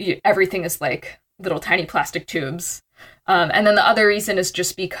 Everything is like little tiny plastic tubes. And then the other reason is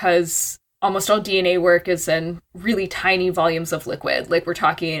just because almost all DNA work is in really tiny volumes of liquid. Like we're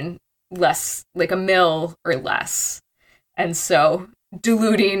talking less, like a mil or less. And so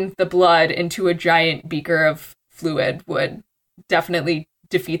diluting the blood into a giant beaker of fluid would definitely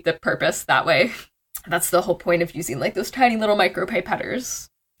defeat the purpose that way. That's the whole point of using like those tiny little micropipetters.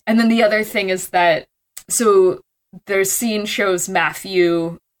 And then the other thing is that, so their scene shows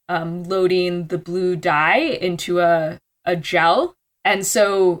Matthew loading the blue dye into a gel. And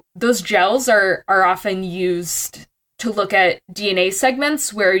so those gels are often used to look at DNA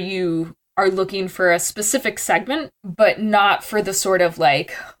segments where you are looking for a specific segment, but not for the sort of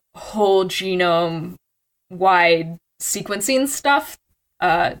like whole genome wide sequencing stuff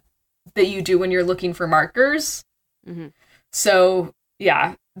that you do when you're looking for markers. Mm-hmm. So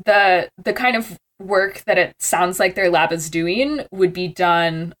yeah, the kind of work that it sounds like their lab is doing would be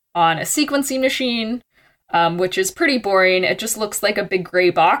done on a sequencing machine, which is pretty boring. It just looks like a big gray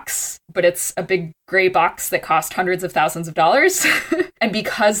box, but it's a big gray box that cost hundreds of thousands of dollars. And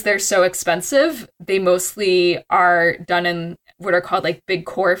because they're so expensive, they mostly are done in what are called like big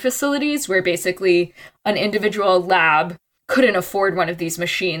core facilities, where basically an individual lab couldn't afford one of these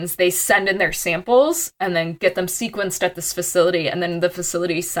machines. They send in their samples and then get them sequenced at this facility, and then the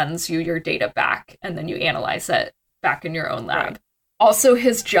facility sends you your data back, and then you analyze it back in your own lab. Right. Also,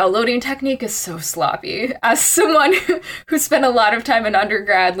 his gel loading technique is so sloppy. As someone who spent a lot of time in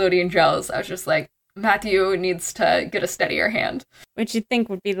undergrad loading gels, I was just like, Matthew needs to get a steadier hand. Which you'd think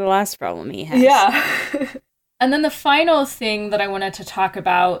would be the last problem he has. Yeah. And then the final thing that I wanted to talk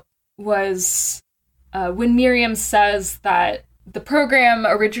about was when Miriam says that the program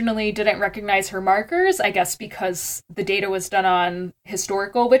originally didn't recognize her markers, I guess because the data was done on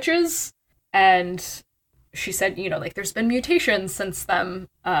historical witches, and she said, you know, like there's been mutations since then,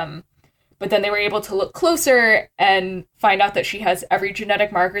 but then they were able to look closer and find out that she has every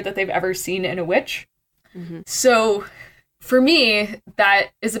genetic marker that they've ever seen in a witch. Mm-hmm. So for me,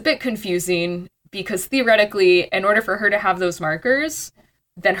 that is a bit confusing because theoretically, in order for her to have those markers,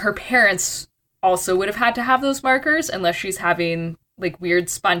 then her parents also would have had to have those markers unless she's having like weird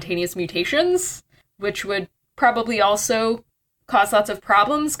spontaneous mutations, which would probably also cause lots of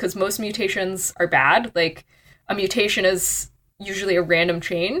problems because most mutations are bad. Like a mutation is usually a random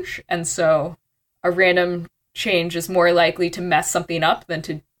change, and so a random change is more likely to mess something up than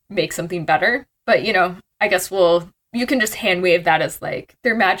to make something better. But you know, I guess you can just hand wave that as like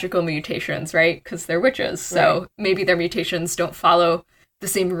they're magical mutations, right? Because they're witches, so maybe their mutations don't follow the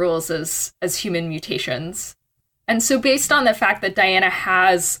same rules as human mutations. And so based on the fact that Diana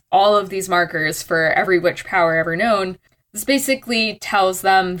has all of these markers for every witch power ever known, this basically tells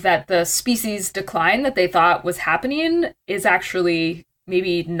them that the species decline that they thought was happening is actually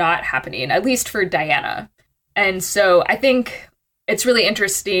maybe not happening, at least for Diana. And so I think it's really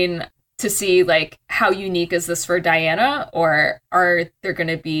interesting to see, like, how unique is this for Diana, or are there going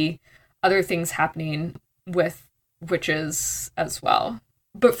to be other things happening with witches as well?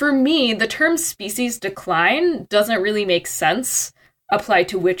 But for me, the term species decline doesn't really make sense applied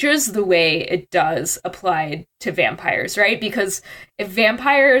to witches the way it does applied to vampires, right? Because if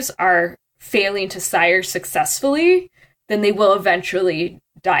vampires are failing to sire successfully, then they will eventually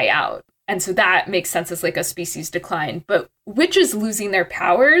die out. And so that makes sense as like a species decline. But witches losing their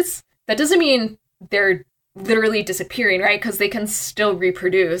powers, that doesn't mean they're literally disappearing, right? Because they can still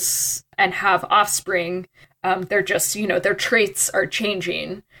reproduce and have offspring. They're just, their traits are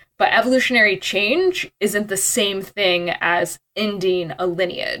changing. But evolutionary change isn't the same thing as ending a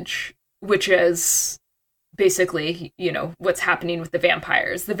lineage, which is basically, what's happening with the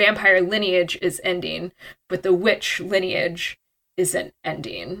vampires. The vampire lineage is ending, but the witch lineage isn't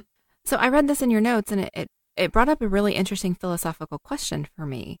ending. So I read this in your notes, and it brought up a really interesting philosophical question for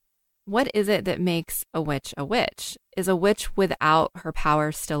me. What is it that makes a witch a witch? Is a witch without her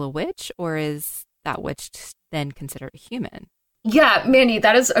powers still a witch, or is that witch then considered a human? Yeah, Mandy,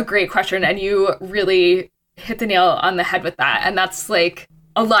 that is a great question, and you really hit the nail on the head with that. And that's like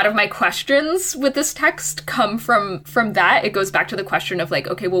a lot of my questions with this text come from that. It goes back to the question of like,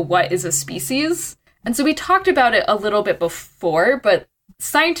 okay, well, what is a species? And so we talked about it a little bit before, but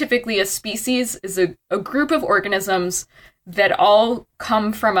scientifically, a species is a group of organisms that all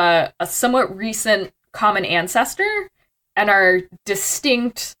come from a somewhat recent common ancestor and are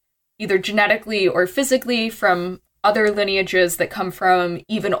distinct either genetically or physically from other lineages that come from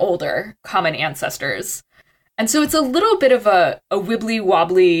even older common ancestors. And so it's a little bit of a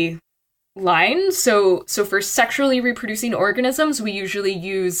wibbly-wobbly line. So for sexually reproducing organisms, we usually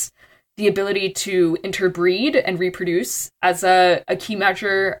use the ability to interbreed and reproduce as a key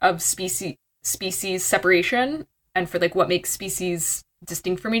measure of species separation and for like what makes species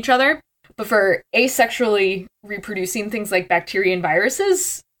distinct from each other. But for asexually reproducing things like bacteria and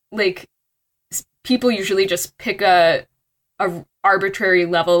viruses, like people usually just pick a arbitrary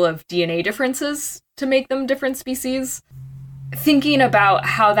level of DNA differences to make them different species. Thinking about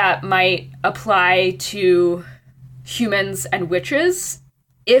how that might apply to humans and witches,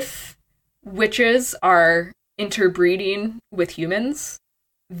 if witches are interbreeding with humans,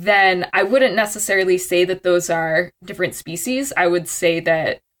 then I wouldn't necessarily say that those are different species. I would say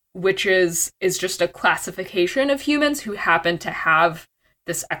that witches is just a classification of humans who happen to have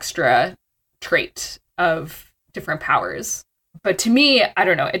this extra trait of different powers. But to me, I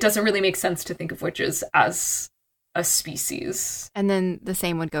don't know, it doesn't really make sense to think of witches as a species. And then the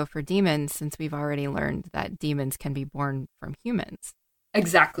same would go for demons, since we've already learned that demons can be born from humans.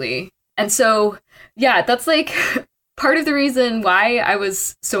 Exactly. And so, yeah, that's like part of the reason why I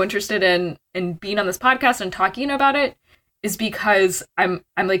was so interested in being on this podcast and talking about it is because I'm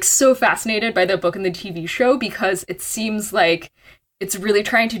like so fascinated by the book and the TV show, because it seems like it's really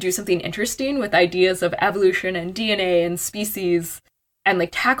trying to do something interesting with ideas of evolution and DNA and species and like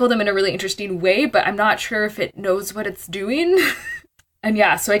tackle them in a really interesting way, but I'm not sure if it knows what it's doing. And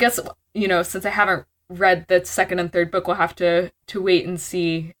yeah, so I guess, since I haven't read the second and third book, we'll have to wait and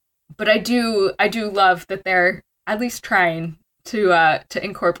see. But I do love that they're at least trying to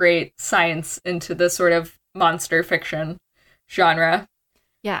incorporate science into the sort of monster fiction genre.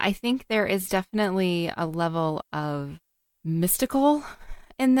 Yeah, I think there is definitely a level of mystical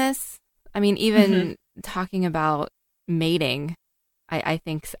in this. I mean, even talking about mating, I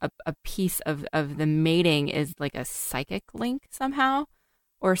think a piece of the mating is like a psychic link somehow,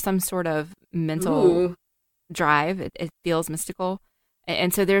 or some sort of mental drive. It feels mystical.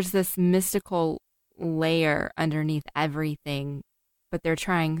 And so there's this mystical layer underneath everything, but they're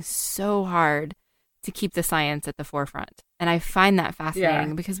trying so hard to keep the science at the forefront. And I find that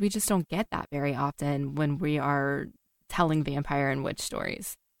fascinating because we just don't get that very often when we are telling vampire and witch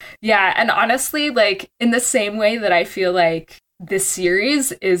stories. Yeah, and honestly, like in the same way that I feel like this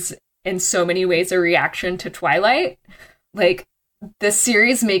series is in so many ways a reaction to Twilight, like this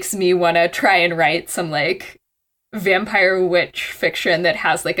series makes me want to try and write some like vampire witch fiction that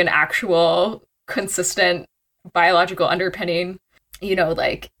has like an actual consistent biological underpinning.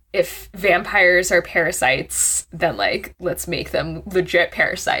 Like if vampires are parasites, then like let's make them legit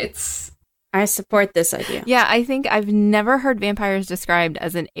parasites. I support this idea. Yeah, I think I've never heard vampires described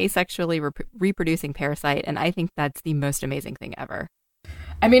as an asexually reproducing parasite, and I think that's the most amazing thing ever.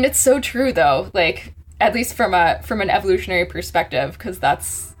 I mean, it's so true though, like at least from an evolutionary perspective, because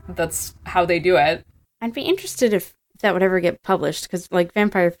that's how they do it. I'd be interested if that would ever get published, because like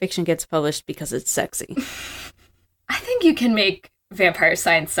vampire fiction gets published because it's sexy. I think you can make vampire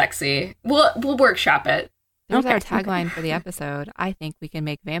science sexy. We'll workshop it. There's our tagline for the episode. I think we can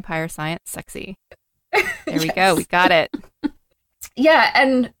make vampire science sexy. There we go. We got it. Yeah,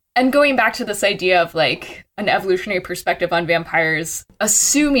 and going back to this idea of like an evolutionary perspective on vampires,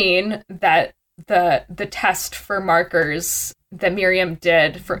 assuming that the test for markers that Miriam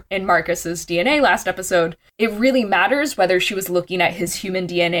did in Marcus's DNA last episode, it really matters whether she was looking at his human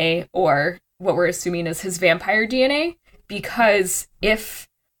DNA or what we're assuming is his vampire DNA, because if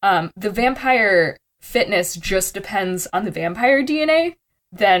the vampire fitness just depends on the vampire DNA,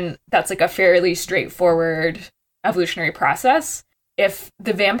 then that's like a fairly straightforward evolutionary process. If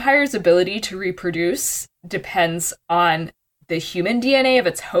the vampire's ability to reproduce depends on the human DNA of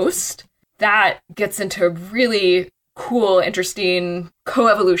its host, that gets into really cool, interesting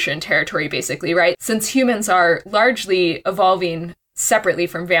coevolution territory, basically, right? Since humans are largely evolving separately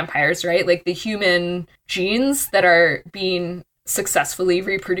from vampires, right? Like the human genes that are being successfully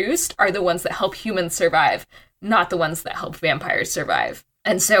reproduced are the ones that help humans survive, not the ones that help vampires survive.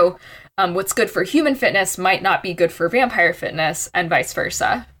 And so what's good for human fitness might not be good for vampire fitness, and vice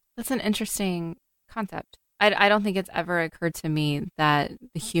versa. That's an interesting concept. I don't think it's ever occurred to me that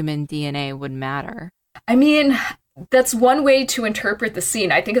the human DNA would matter. I mean, that's one way to interpret the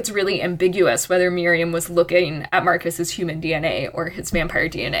scene. I think it's really ambiguous whether Miriam was looking at Marcus's human DNA or his vampire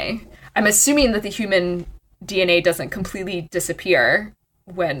DNA. I'm assuming that the human DNA doesn't completely disappear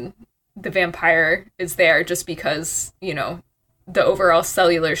when the vampire is there, just because, you know, the overall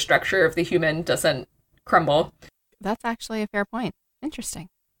cellular structure of the human doesn't crumble. That's actually a fair point. Interesting.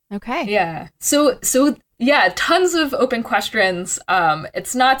 Okay. Yeah. So yeah, tons of open questions.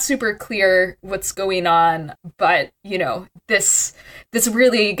 It's not super clear what's going on, but you know, this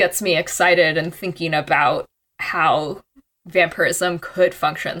really gets me excited and thinking about how vampirism could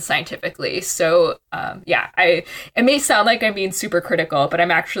function scientifically. So it may sound like I'm being super critical, but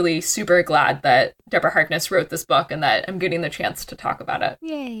I'm actually super glad that Deborah Harkness wrote this book and that I'm getting the chance to talk about it.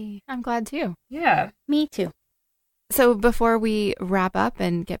 Yay. I'm glad too. Yeah. Me too. So before we wrap up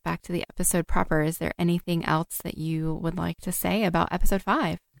and get back to the episode proper, is there anything else that you would like to say about episode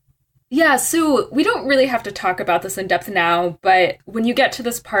 5? Yeah, so we don't really have to talk about this in depth now, but when you get to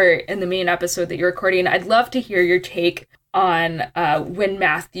this part in the main episode that you're recording, I'd love to hear your take on when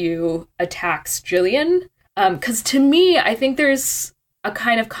Matthew attacks Jillian. Because to me, I think there's a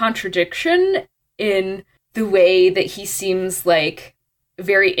kind of contradiction in the way that he seems like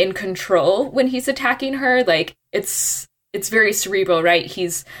very in control when he's attacking her. Like, it's very cerebral, right?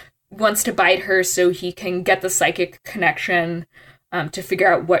 He's wants to bite her so he can get the psychic connection to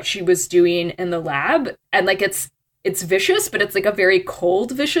figure out what she was doing in the lab. And like it's vicious, but it's like a very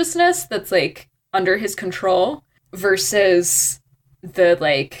cold viciousness that's like under his control versus the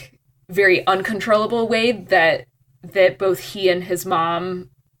like very uncontrollable way that both he and his mom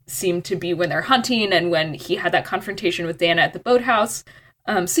seem to be when they're hunting and when he had that confrontation with Dana at the boathouse.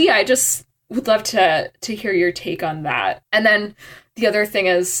 So yeah, I just would love to hear your take on that. And then the other thing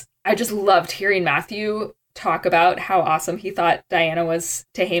is, I just loved hearing Matthew talk about how awesome he thought Diana was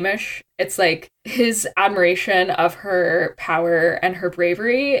to Hamish. It's like his admiration of her power and her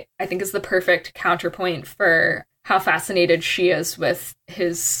bravery, I think, is the perfect counterpoint for how fascinated she is with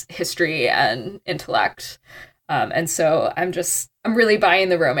his history and intellect. And so I'm really buying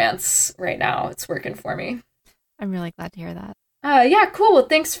the romance right now. It's working for me. I'm really glad to hear that. Yeah, cool. Well,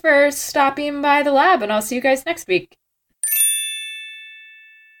 thanks for stopping by the lab, and I'll see you guys next week.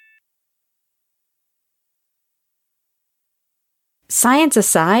 Science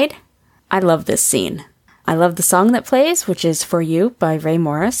aside, I love this scene. I love the song that plays, which is For You by Ray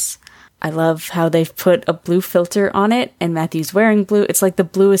Morris. I love how they've put a blue filter on it, and Matthew's wearing blue. It's like the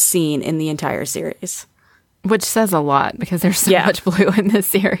bluest scene in the entire series. Which says a lot, because there's so much blue in this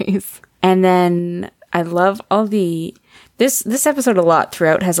series. And then I love all the... This episode a lot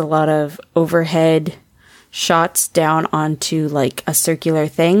throughout has a lot of overhead shots down onto like a circular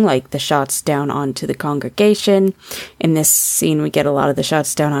thing, like the shots down onto the congregation. In this scene, we get a lot of the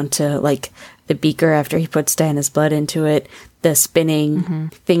shots down onto like the beaker after he puts Diana's blood into it, the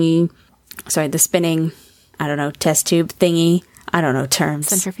spinning thingy. Sorry, the spinning, I don't know, test tube thingy. I don't know terms.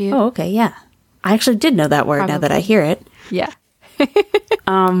 Centrifuge. Oh, okay, yeah. I actually did know that word now that I hear it. Yeah.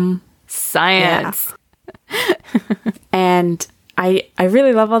 Science. Yeah. And I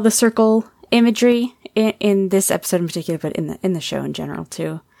really love all the circle imagery in this episode in particular, but in the show in general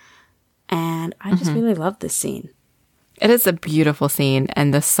too. And I just really love this scene. It is a beautiful scene,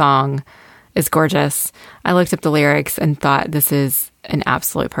 and the song is gorgeous. I looked up the lyrics and thought this is an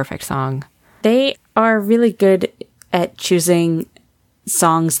absolute perfect song. They are really good at choosing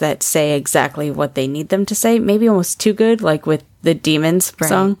songs that say exactly what they need them to say. Maybe almost too good, like with the Demons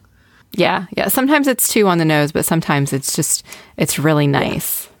song. Yeah. Sometimes it's too on the nose, but sometimes it's really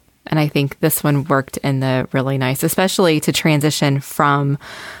nice. Yeah. And I think this one worked in the really nice, especially to transition from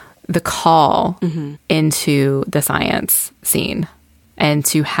the call into the science scene and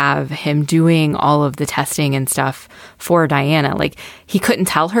to have him doing all of the testing and stuff for Diana. Like, he couldn't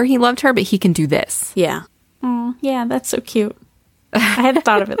tell her he loved her, but he can do this. Yeah. Oh, yeah, that's so cute. I hadn't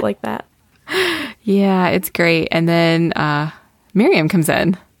thought of it like that. Yeah, it's great. And then Miriam comes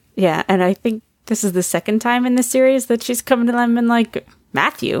in. Yeah, and I think this is the second time in the series that she's come to them and like,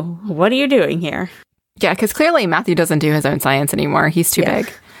 Matthew, what are you doing here? Yeah, because clearly Matthew doesn't do his own science anymore. He's too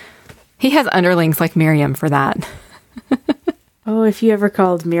big. He has underlings like Miriam for that. Oh, if you ever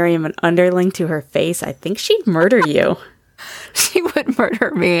called Miriam an underling to her face, I think she'd murder you. She would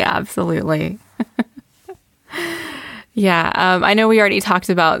murder me, absolutely. Yeah, I know we already talked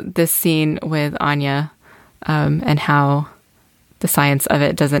about this scene with Anya and how the science of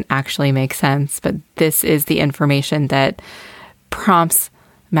it doesn't actually make sense, but this is the information that prompts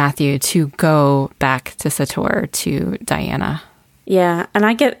Matthew to go back to Sator, to Diana. Yeah, and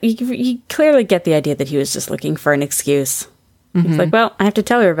I get, you clearly get the idea that he was just looking for an excuse. He's like, well, I have to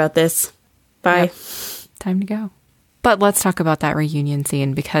tell her about this. Bye. Yep. Time to go. But let's talk about that reunion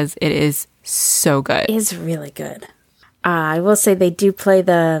scene because it is so good. It is really good. I will say they do play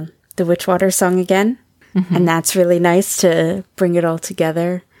the Witchwater song again, and that's really nice to bring it all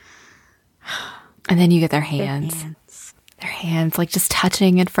together. And then you get their hands. Their hands, like just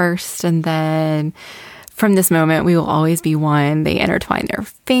touching at first, and then from this moment, we will always be one. They intertwine their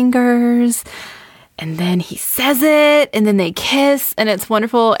fingers, and then he says it, and then they kiss, and it's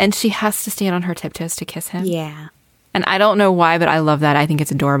wonderful, and she has to stand on her tiptoes to kiss him. Yeah. And I don't know why, but I love that. I think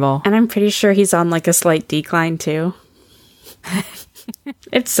it's adorable. And I'm pretty sure he's on like a slight decline, too.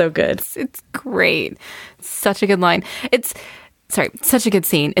 It's so good. It's great. Such a good line. Such a good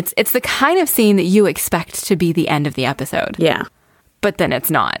scene. It's the kind of scene that you expect to be the end of the episode. Yeah. But then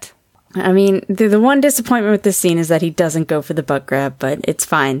it's not. I mean, the one disappointment with this scene is that he doesn't go for the butt grab, but it's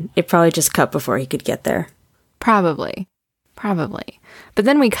fine. It probably just cut before he could get there. Probably. But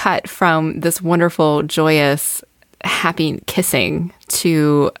then we cut from this wonderful, joyous, happy kissing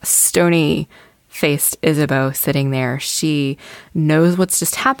to stony-faced Isabeau sitting there. She knows what's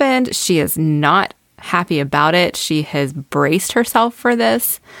just happened. She is not happy about it. She has braced herself for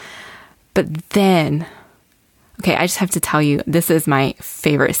this. But then, okay, I just have to tell you, this is my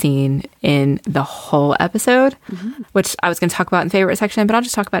favorite scene in the whole episode, which I was going to talk about in the favorite section, but I'll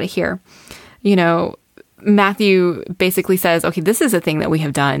just talk about it here. You know, Matthew basically says, okay, this is a thing that we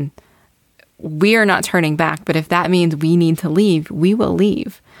have done. We are not turning back, but if that means we need to leave, we will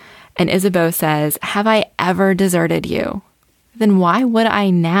leave. And Isabeau says, have I ever deserted you? Then why would I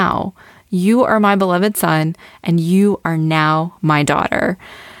now? You are my beloved son, and you are now my daughter.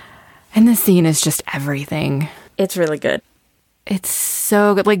 And this scene is just everything. It's really good. It's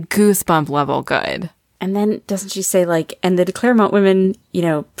so good, like goosebump level good. And then doesn't she say, like, and the Claremont women, you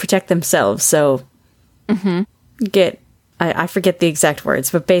know, protect themselves, so I forget the exact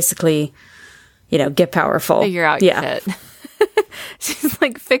words, but basically, you know, get powerful. Figure out your shit. She's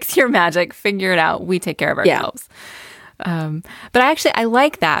like, fix your magic, figure it out. We take care of ourselves. Yeah. But I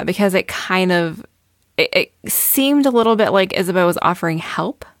like that because it kind of, it seemed a little bit like Isabeau was offering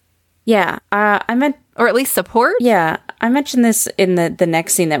help. Yeah. Or at least support. Yeah. I mentioned this in the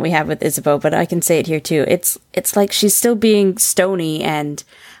next scene that we have with Isabeau, but I can say it here too. It's like she's still being stony and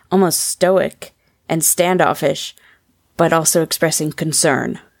almost stoic and standoffish, but also expressing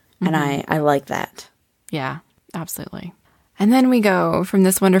concern. And I like that. Yeah, absolutely. And then we go from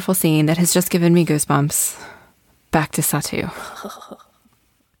this wonderful scene that has just given me goosebumps back to Satu.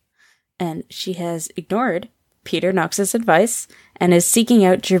 And she has ignored Peter Knox's advice and is seeking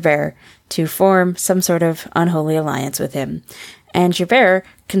out Gerbert to form some sort of unholy alliance with him. And Gerbert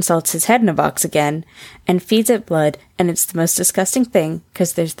consults his head in a box again and feeds it blood, and it's the most disgusting thing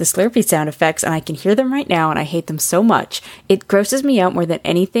because there's the Slurpee sound effects, and I can hear them right now, and I hate them so much. It grosses me out more than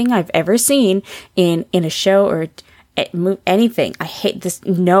anything I've ever seen in a show or anything. I hate this.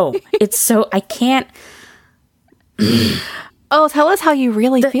 No, it's so, I can't. Oh, tell us how you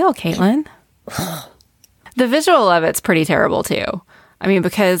really feel, Caitlin. The visual of it's pretty terrible, too. I mean,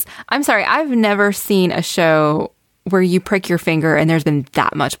 because, I'm sorry, I've never seen a show where you prick your finger and there's been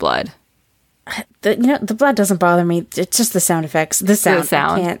that much blood. The blood doesn't bother me. It's just the sound effects. The sound.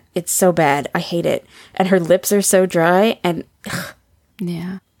 I can't. It's so bad. I hate it. And her lips are so dry and...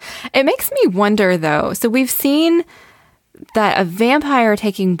 Yeah. It makes me wonder, though. So we've seen that a vampire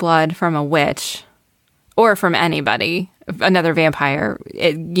taking blood from a witch or from anybody, another vampire,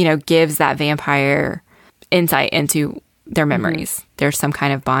 it, you know, gives that vampire insight into their memories. There's some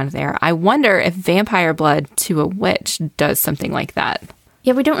kind of bond there. I wonder if vampire blood to a witch does something like that.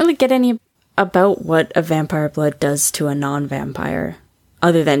 Yeah, we don't really get any about what a vampire blood does to a non-vampire,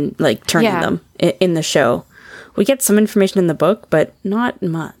 other than, like, turning them in the show. We get some information in the book, but not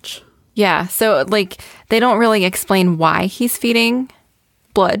much. Yeah, so, like, they don't really explain why he's feeding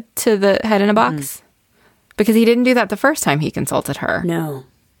blood to the head in a box. Because he didn't do that the first time he consulted her. No.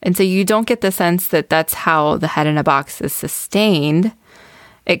 And so you don't get the sense that that's how the head in a box is sustained.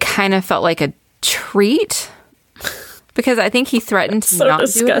 It kind of felt like a treat Because I think he threatened to so not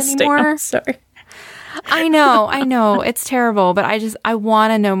disgusting. do it anymore. I'm sorry. I know. It's terrible, but I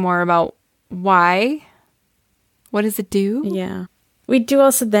want to know more about why. What does it do? Yeah. We do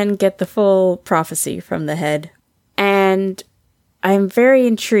also then get the full prophecy from the head. And I'm very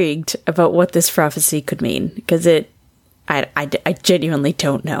intrigued about what this prophecy could mean. Because I genuinely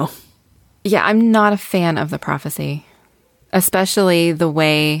don't know. Yeah, I'm not a fan of the prophecy. Especially the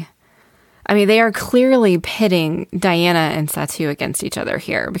way... I mean, they are clearly pitting Diana and Satu against each other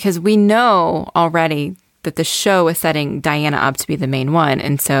here. Because we know already that the show is setting Diana up to be the main one.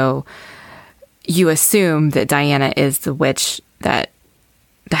 And so you assume that Diana is the witch that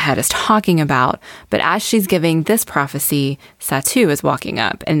the head is talking about. But as she's giving this prophecy, Satu is walking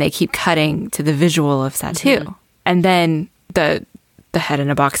up, and they keep cutting to the visual of Satu. Mm-hmm. And then the head in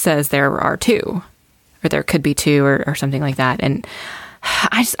a box says there are two, or there could be two, or something like that. And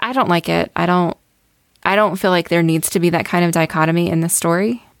I don't like it. I don't feel like there needs to be that kind of dichotomy in the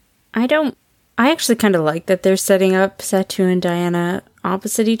story. I actually kind of like that they're setting up Satu and Diana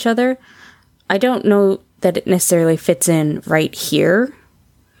opposite each other. I don't know that it necessarily fits in right here,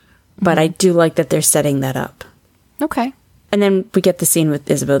 but I do like that they're setting that up. Okay. And then we get the scene with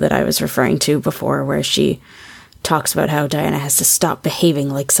Isabeau that I was referring to before, where she talks about how Diana has to stop behaving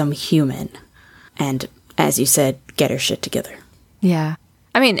like some human. And, as you said, get her shit together. Yeah.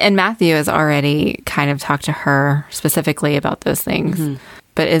 I mean, and Matthew has already kind of talked to her specifically about those things. Mm-hmm.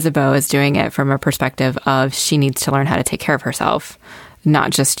 But Isabeau is doing it from a perspective of she needs to learn how to take care of herself,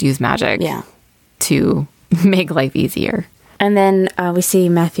 not just use magic to make life easier. And then we see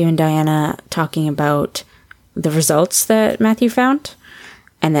Matthew and Diana talking about the results that Matthew found,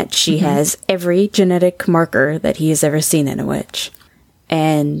 and that she has every genetic marker that he has ever seen in a witch.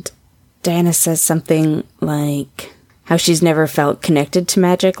 And Diana says something like how she's never felt connected to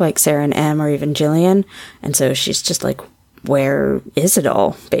magic like Sarah and Em or even Jillian. And so she's just like, where is it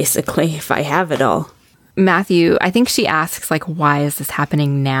all, basically, if I have it all? Matthew, I think she asks, like, why is this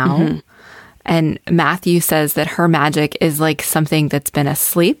happening now? Mm-hmm. And Matthew says that her magic is like something that's been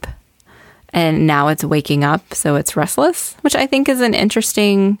asleep and now it's waking up, so it's restless, which I think is an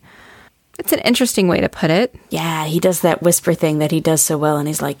interesting way to put it. Yeah, he does that whisper thing that he does so well, and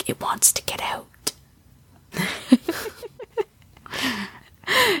he's like, it wants to get out.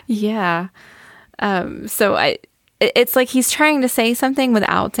 Yeah. So it's like he's trying to say something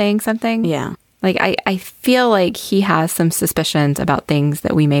without saying something. Yeah. Like, I feel like he has some suspicions about things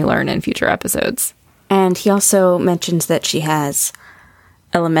that we may learn in future episodes. And he also mentions that she has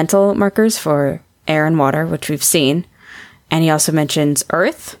elemental markers for air and water, which we've seen. And he also mentions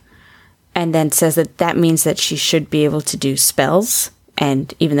earth, and then says that that means that she should be able to do spells.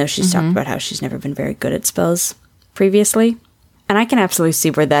 And even though she's talked about how she's never been very good at spells previously. And I can absolutely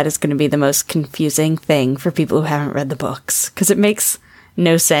see where that is going to be the most confusing thing for people who haven't read the books. Because it makes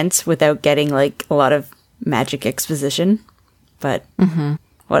no sense without getting, like, a lot of magic exposition. But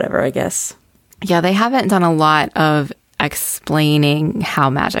whatever, I guess. Yeah, they haven't done a lot of explaining how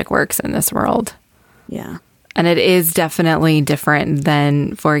magic works in this world. Yeah. And it is definitely different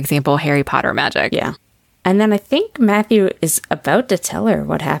than, for example, Harry Potter magic. Yeah. And then I think Matthew is about to tell her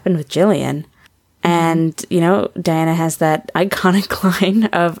what happened with Jillian. And, you know, Diana has that iconic line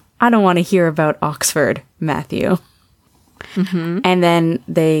of, I don't want to hear about Oxford, Matthew. Mm-hmm. And then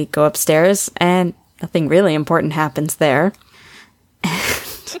they go upstairs and nothing really important happens there.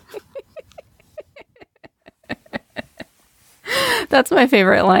 That's my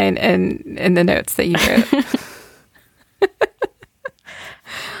favorite line in the notes that you wrote.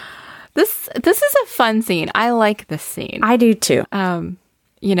 This is a fun scene. I like this scene. I do too.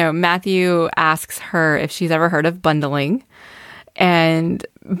 You know, Matthew asks her if she's ever heard of bundling. And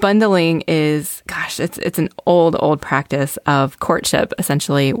bundling is, gosh, it's an old practice of courtship,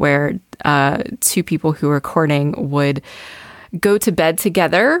 essentially, where two people who are courting would go to bed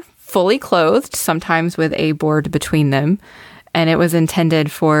together, fully clothed, sometimes with a board between them. And it was intended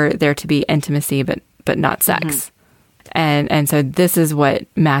for there to be intimacy, but not sex. And so this is what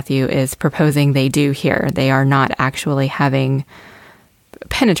Matthew is proposing they do here. They are not actually having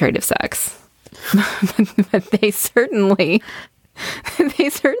penetrative sex, but they certainly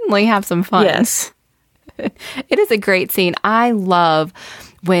have some fun. Yes. It is a great scene. I love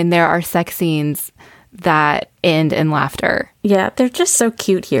when there are sex scenes that end in laughter. Yeah, they're just so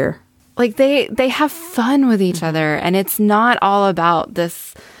cute here. Like they have fun with each other, and it's not all about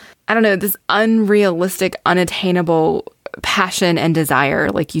this, I don't know, this unrealistic, unattainable passion and desire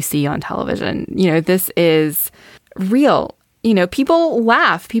like you see on television. You know, this is real you know, people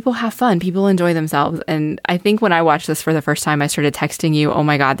laugh, people have fun, people enjoy themselves. And I think when I watched this for the first time, I started texting you, oh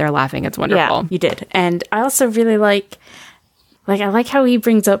my God, they're laughing. It's wonderful. Yeah, you did. And I also really like I like how he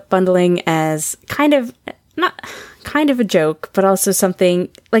brings up bundling as not kind of a joke, but also something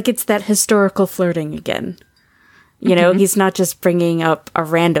like it's that historical flirting again. You know, he's not just bringing up a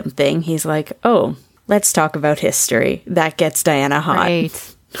random thing. He's like, oh, let's talk about history. That gets Diana hot.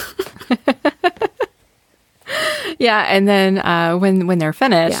 Right. Yeah, and then when they're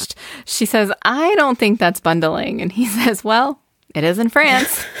finished, she says, I don't think that's bundling. And he says, well, it is in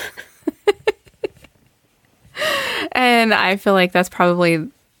France. And I feel like that's probably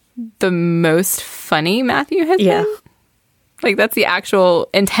the most funny Matthew has been. Like, that's the actual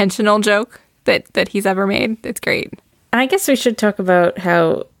intentional joke that he's ever made. It's great. I guess we should talk about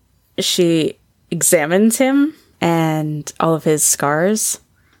how she examines him and all of his scars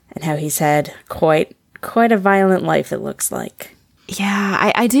and how he's had quite a violent life, it looks like.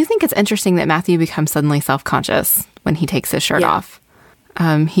 Yeah, I do think it's interesting that Matthew becomes suddenly self-conscious when he takes his shirt off.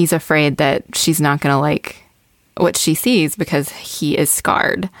 He's afraid that she's not going to like what she sees because he is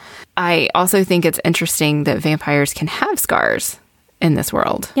scarred. I also think it's interesting that vampires can have scars in this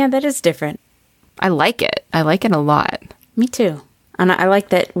world. Yeah, that is different. I like it. I like it a lot. Me too. And I like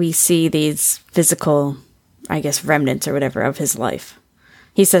that we see these physical, I guess, remnants or whatever of his life.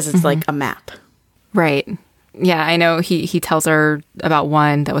 He says it's like a map. Right. Yeah, I know he tells her about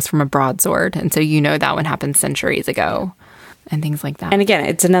one that was from a broadsword. And so you know that one happened centuries ago and things like that. And again,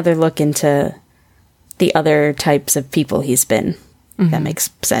 it's another look into the other types of people he's been. That makes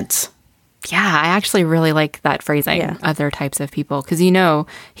sense. Yeah, I actually really like that phrasing, other types of people, because you know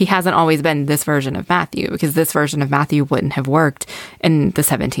he hasn't always been this version of Matthew, because this version of Matthew wouldn't have worked in the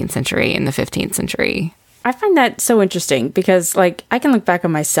 17th century, in the 15th century. I find that so interesting because, like, I can look back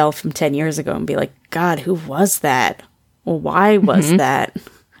on myself from 10 years ago and be like, God, who was that? Well, why was that?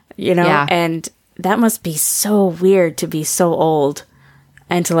 You know? Yeah. And that must be so weird to be so old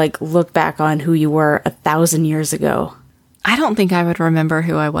and to, like, look back on who you were 1,000 years ago. I don't think I would remember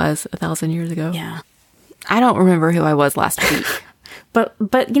who I was 1,000 years ago. Yeah. I don't remember who I was last week.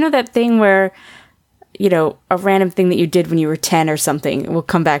 But you know that thing where, you know, a random thing that you did when you were 10 or something will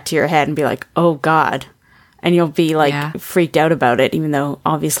come back to your head and be like, oh, God. And you'll be, like, freaked out about it, even though,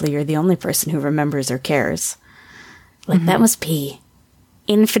 obviously, you're the only person who remembers or cares. Like, that must be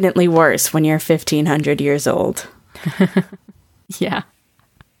infinitely worse when you're 1,500 years old. Yeah.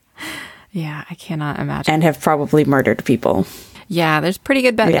 Yeah, I cannot imagine. And have probably murdered people. Yeah, there's pretty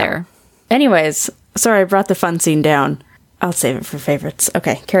good bet there. Anyways, sorry, I brought the fun scene down. I'll save it for favorites.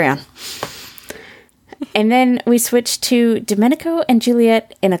 Okay, carry on. And then we switch to Domenico and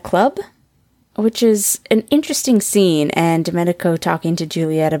Juliet in a club, which is an interesting scene, and Domenico talking to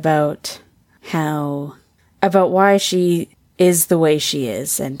Juliet about why she is the way she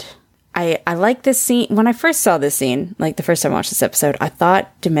is. And I like this scene. When I first saw this scene, like the first time I watched this episode, I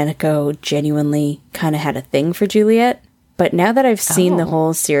thought Domenico genuinely kind of had a thing for Juliet. But now that I've seen the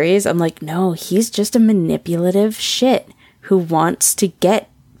whole series, I'm like, no, he's just a manipulative shit who wants to get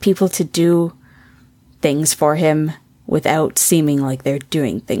people to do things for him without seeming like they're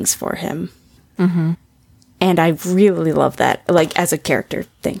doing things for him. And I really love that, like, as a character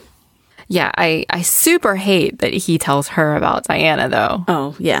thing. Yeah, I super hate that he tells her about Diana, though.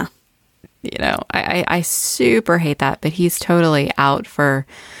 Oh, yeah. You know, I super hate that, but he's totally out for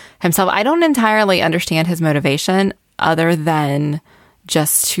himself. I don't entirely understand his motivation other than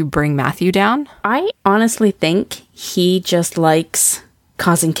just to bring Matthew down. I honestly think he just likes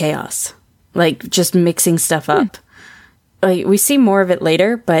causing chaos, like just mixing stuff up. Like, we see more of it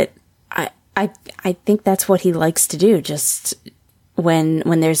later, but I think that's what he likes to do. Just when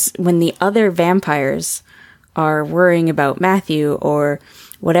the other vampires are worrying about Matthew or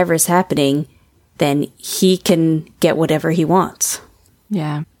whatever's happening, then he can get whatever he wants.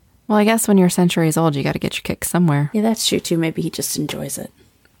 Yeah. Well, I guess when you're centuries old, you got to get your kicks somewhere. Yeah, that's true too. Maybe he just enjoys it.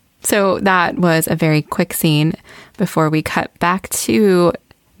 So that was a very quick scene before we cut back to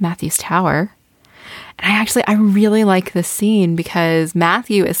Matthew's tower. And I really like this scene because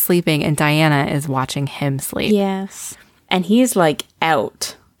Matthew is sleeping and Diana is watching him sleep. Yes. And he's like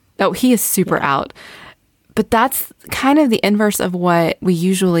out. Oh, he is super out. But that's kind of the inverse of what we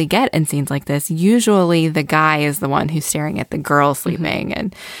usually get in scenes like this. Usually the guy is the one who's staring at the girl sleeping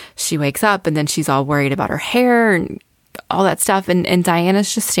and she wakes up and then she's all worried about her hair and all that stuff. And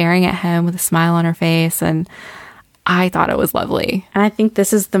Diana's just staring at him with a smile on her face. And I thought it was lovely. And I think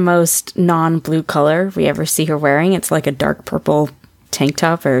this is the most non-blue color we ever see her wearing. It's like a dark purple tank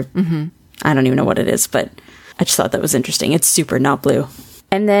top or I don't even know what it is, but I just thought that was interesting. It's super not blue.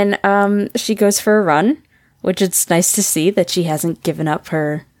 And then she goes for a run which it's nice to see that she hasn't given up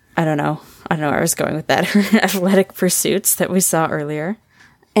her, I don't know where I was going with that, her athletic pursuits that we saw earlier.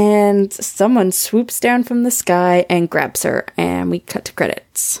 And someone swoops down from the sky and grabs her, and we cut to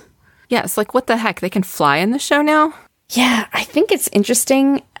credits. Yes, like what the heck? They can fly in the show now? Yeah, I think it's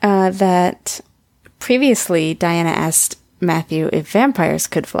interesting that previously Diana asked Matthew if vampires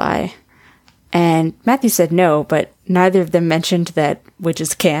could fly. And Matthew said no, but neither of them mentioned that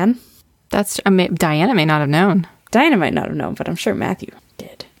witches can. Diana may not have known. Diana might not have known, but I'm sure Matthew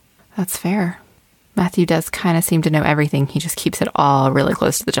did. That's fair. Matthew does kind of seem to know everything. He just keeps it all really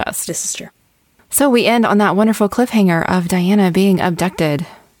close to the chest. This is true. So we end on that wonderful cliffhanger of Diana being abducted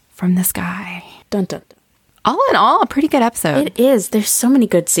from the sky. Dun dun dun. All in all, a pretty good episode. It is. There's so many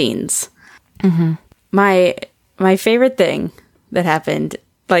good scenes. Mm-hmm. My favorite thing that happened,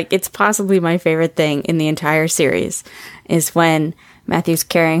 like it's possibly my favorite thing in the entire series, is when Matthew's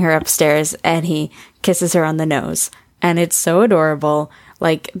carrying her upstairs and he kisses her on the nose. And it's so adorable.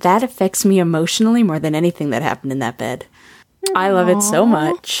 Like, that affects me emotionally more than anything that happened in that bed. Aww. I love it so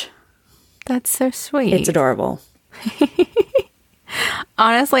much. That's so sweet. It's adorable.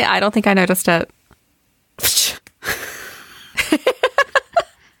 Honestly, I don't think I noticed it.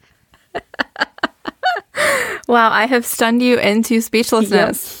 Wow, I have stunned you into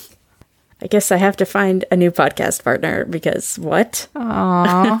speechlessness. Yep. I guess I have to find a new podcast partner because what?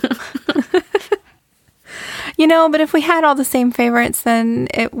 Aww. You know, but if we had all the same favorites, then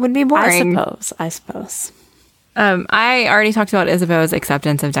it would be boring. I suppose. I already talked about Isabeau's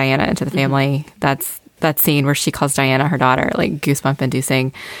acceptance of Diana into the family. That's that scene where she calls Diana her daughter, like goosebump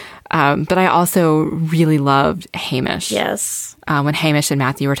inducing. But I also really loved Hamish. Yes. When Hamish and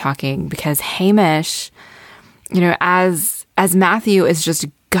Matthew were talking, because Hamish, you know, as Matthew is just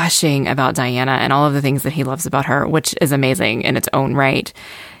gushing about Diana and all of the things that he loves about her, which is amazing in its own right,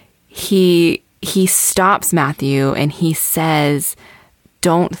 he stops Matthew and he says,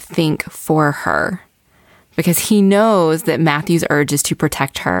 don't think for her. Because he knows that Matthew's urge is to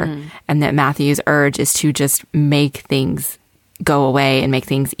protect her and that Matthew's urge is to just make things go away and make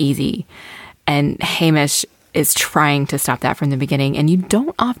things easy. And Hamish is trying to stop that from the beginning. And you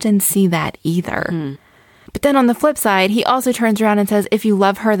don't often see that either. But then on the flip side, he also turns around and says, if you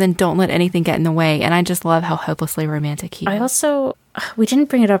love her, then don't let anything get in the way. And I just love how hopelessly romantic he is. We didn't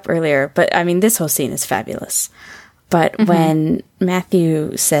bring it up earlier, but I mean, this whole scene is fabulous. But when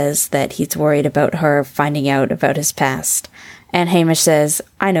Matthew says that he's worried about her finding out about his past, and Hamish says,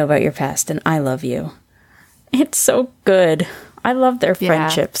 I know about your past and I love you. It's so good. I love their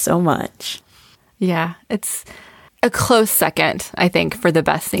friendship so much. Yeah, it's a close second, I think, for the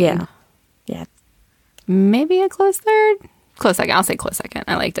best scene. Yeah. Maybe a close third? Close second. I'll say close second.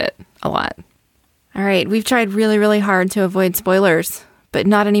 I liked it a lot. All right, we've tried really, really hard to avoid spoilers, but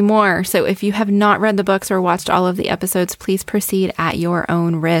not anymore. So if you have not read the books or watched all of the episodes, please proceed at your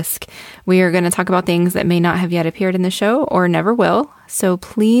own risk. We are going to talk about things that may not have yet appeared in the show or never will. So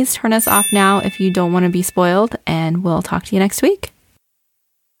please turn us off now if you don't want to be spoiled, and we'll talk to you next week.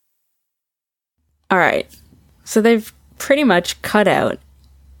 All right. So they've pretty much cut out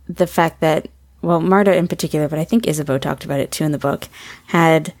the fact that, well, Marta in particular, but I think Isabeau talked about it too in the book,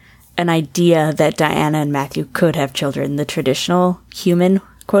 had an idea that Diana and Matthew could have children the traditional human,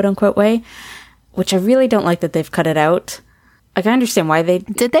 quote-unquote, way, which I really don't like that they've cut it out. Like, I understand why they...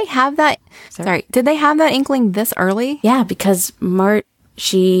 Did they have that... Did they have that inkling this early? Yeah, because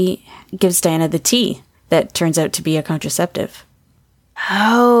she gives Diana the tea that turns out to be a contraceptive.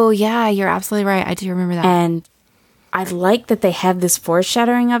 Oh, yeah, you're absolutely right. I do remember that. And I like that they have this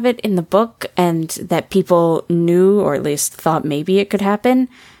foreshadowing of it in the book and that people knew, or at least thought maybe it could happen,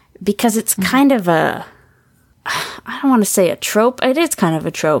 because it's kind of I don't want to say a trope. It is kind of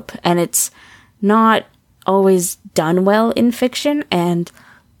a trope, and it's not always done well in fiction. And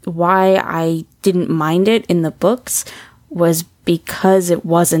why I didn't mind it in the books was because it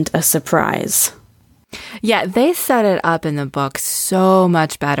wasn't a surprise. Yeah, they set it up in the book so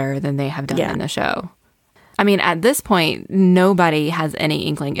much better than they have done in the show. I mean, at this point, nobody has any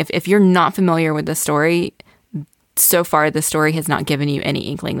inkling. If you're not familiar with the story, so far the story has not given you any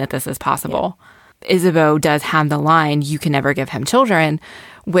inkling that this is possible. Yeah. Isabeau does have the line, you can never give him children,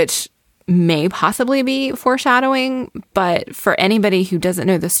 which may possibly be foreshadowing, but for anybody who doesn't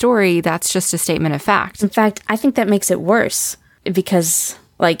know the story, that's just a statement of fact. In fact, I think that makes it worse because,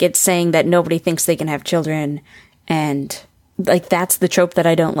 like, it's saying that nobody thinks they can have children, and, like, that's the trope that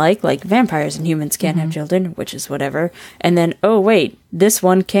I don't like. Like, vampires and humans can't have children, which is whatever. And then, oh, wait, this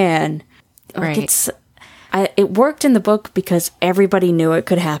one can. Like, right. It worked in the book because everybody knew it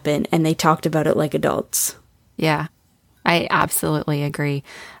could happen, and they talked about it like adults. Yeah, I absolutely agree.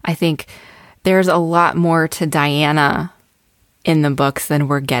 I think there's a lot more to Diana in the books than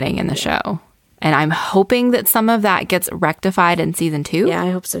we're getting in the show. And I'm hoping that some of that gets rectified in season 2. Yeah,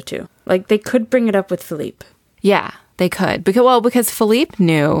 I hope so too. Like, they could bring it up with Philippe. Yeah, they could. Because Philippe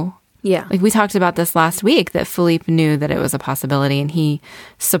knew. Yeah. Like, we talked about this last week, that Philippe knew that it was a possibility and he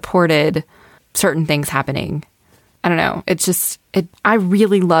supported certain things happening. I don't know. It's just, I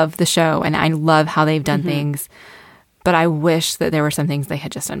really love the show and I love how they've done things. But I wish that there were some things they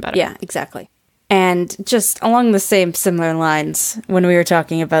had just done better. Yeah, exactly. And just along the same similar lines, when we were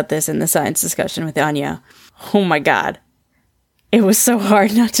talking about this in the science discussion with Anya, oh my God, it was so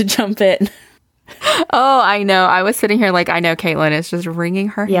hard not to jump in. Oh, I know. I was sitting here like, I know Caitlin is just wringing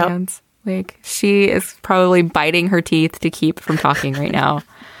her hands. Like, she is probably biting her teeth to keep from talking right now.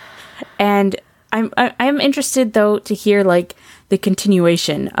 And I'm interested, though, to hear, like, the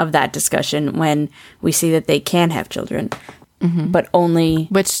continuation of that discussion when we see that they can have children. But only...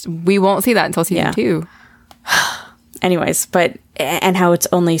 Which we won't see that until season 2. Anyways, and how it's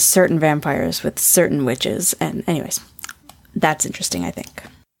only certain vampires with certain witches. And anyways, that's interesting, I think.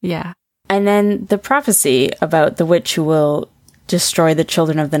 Yeah. And then the prophecy about the witch who will destroy the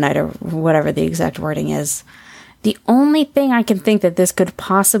children of the night, or whatever the exact wording is. The only thing I can think that this could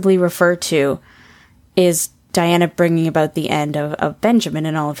possibly refer to is Diana bringing about the end of Benjamin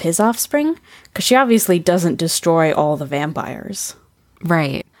and all of his offspring, because she obviously doesn't destroy all the vampires.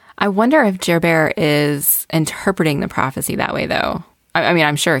 Right. I wonder if Gerbert is interpreting the prophecy that way, though. I mean,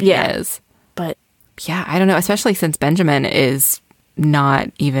 I'm sure he is. But yeah, I don't know, especially since Benjamin is not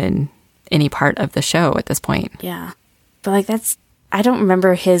even any part of the show at this point. Yeah. But, like, I don't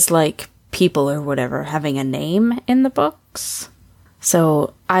remember his, like, people or whatever having a name in the books.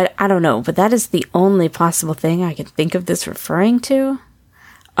 So, I don't know, but that is the only possible thing I can think of this referring to.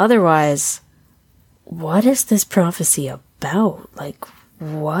 Otherwise, what is this prophecy about? Like,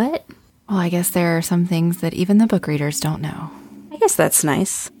 what? Well, I guess there are some things that even the book readers don't know. I guess that's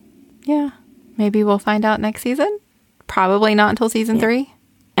nice. Yeah. Maybe we'll find out next season. Probably not until season 3.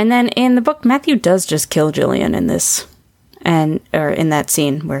 And then in the book, Matthew does just kill Gillian in this, or in that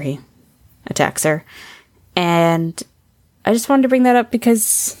scene where he attacks her. And I just wanted to bring that up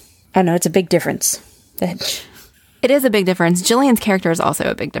because, I don't know, it's a big difference. It is a big difference. Gillian's character is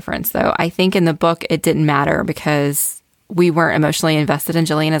also a big difference, though. I think in the book, it didn't matter because we weren't emotionally invested in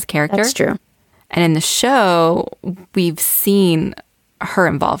Gillian as a character. That's true. And in the show, we've seen her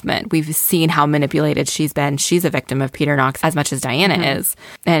involvement. We've seen how manipulated she's been. She's a victim of Peter Knox as much as Diana is.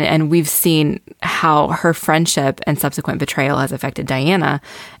 And we've seen how her friendship and subsequent betrayal has affected Diana.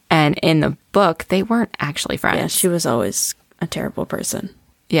 And in the book, they weren't actually friends. Yeah, she was always a terrible person.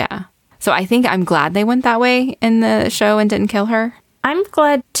 Yeah. So I think I'm glad they went that way in the show and didn't kill her. I'm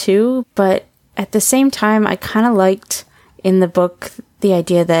glad too, but at the same time, I kind of liked in the book the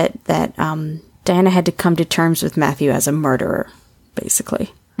idea that Diana had to come to terms with Matthew as a murderer,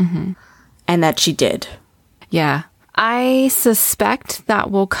 basically. And that she did. Yeah. I suspect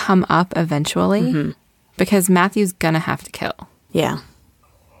that will come up eventually because Matthew's gonna have to kill. Yeah.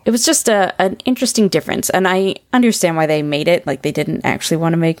 It was just an interesting difference, and I understand why they made it. Like, they didn't actually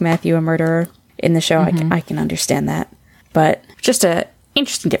want to make Matthew a murderer in the show. I can understand that. But just an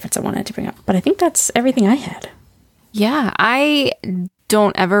interesting difference I wanted to bring up. But I think that's everything I had. Yeah, I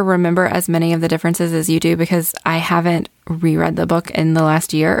don't ever remember as many of the differences as you do because I haven't reread the book in the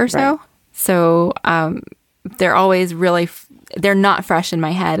last year or so. Right. So they're always really... they're not fresh in my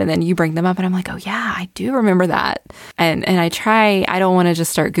head, and then you bring them up and I'm like, oh yeah, I do remember that. And I don't want to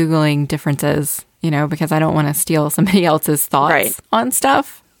just start Googling differences, because I don't want to steal somebody else's thoughts on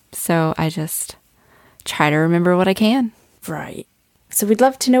stuff. So I just try to remember what I can. Right. So we'd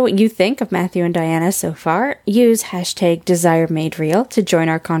love to know what you think of Matthew and Diana so far. Use hashtag DesireMadeReal to join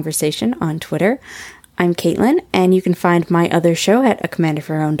our conversation on Twitter. I'm Caitlin, and you can find my other show at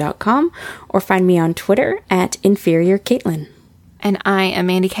acommanderforourown.com or find me on Twitter at InferiorCaitlin. And I am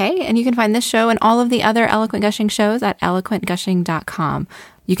Mandy Kay, and you can find this show and all of the other Eloquent Gushing shows at eloquentgushing.com.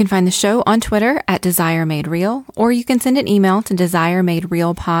 You can find the show on Twitter at DesireMadeReal, or you can send an email to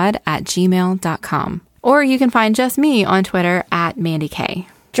desiremaderealpod@gmail.com. Or you can find just me on Twitter at Mandy Kay.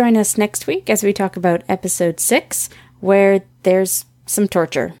 Join us next week as we talk about episode 6, where there's some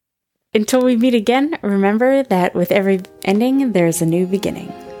torture. Until we meet again, remember that with every ending, there's a new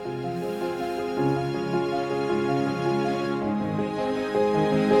beginning.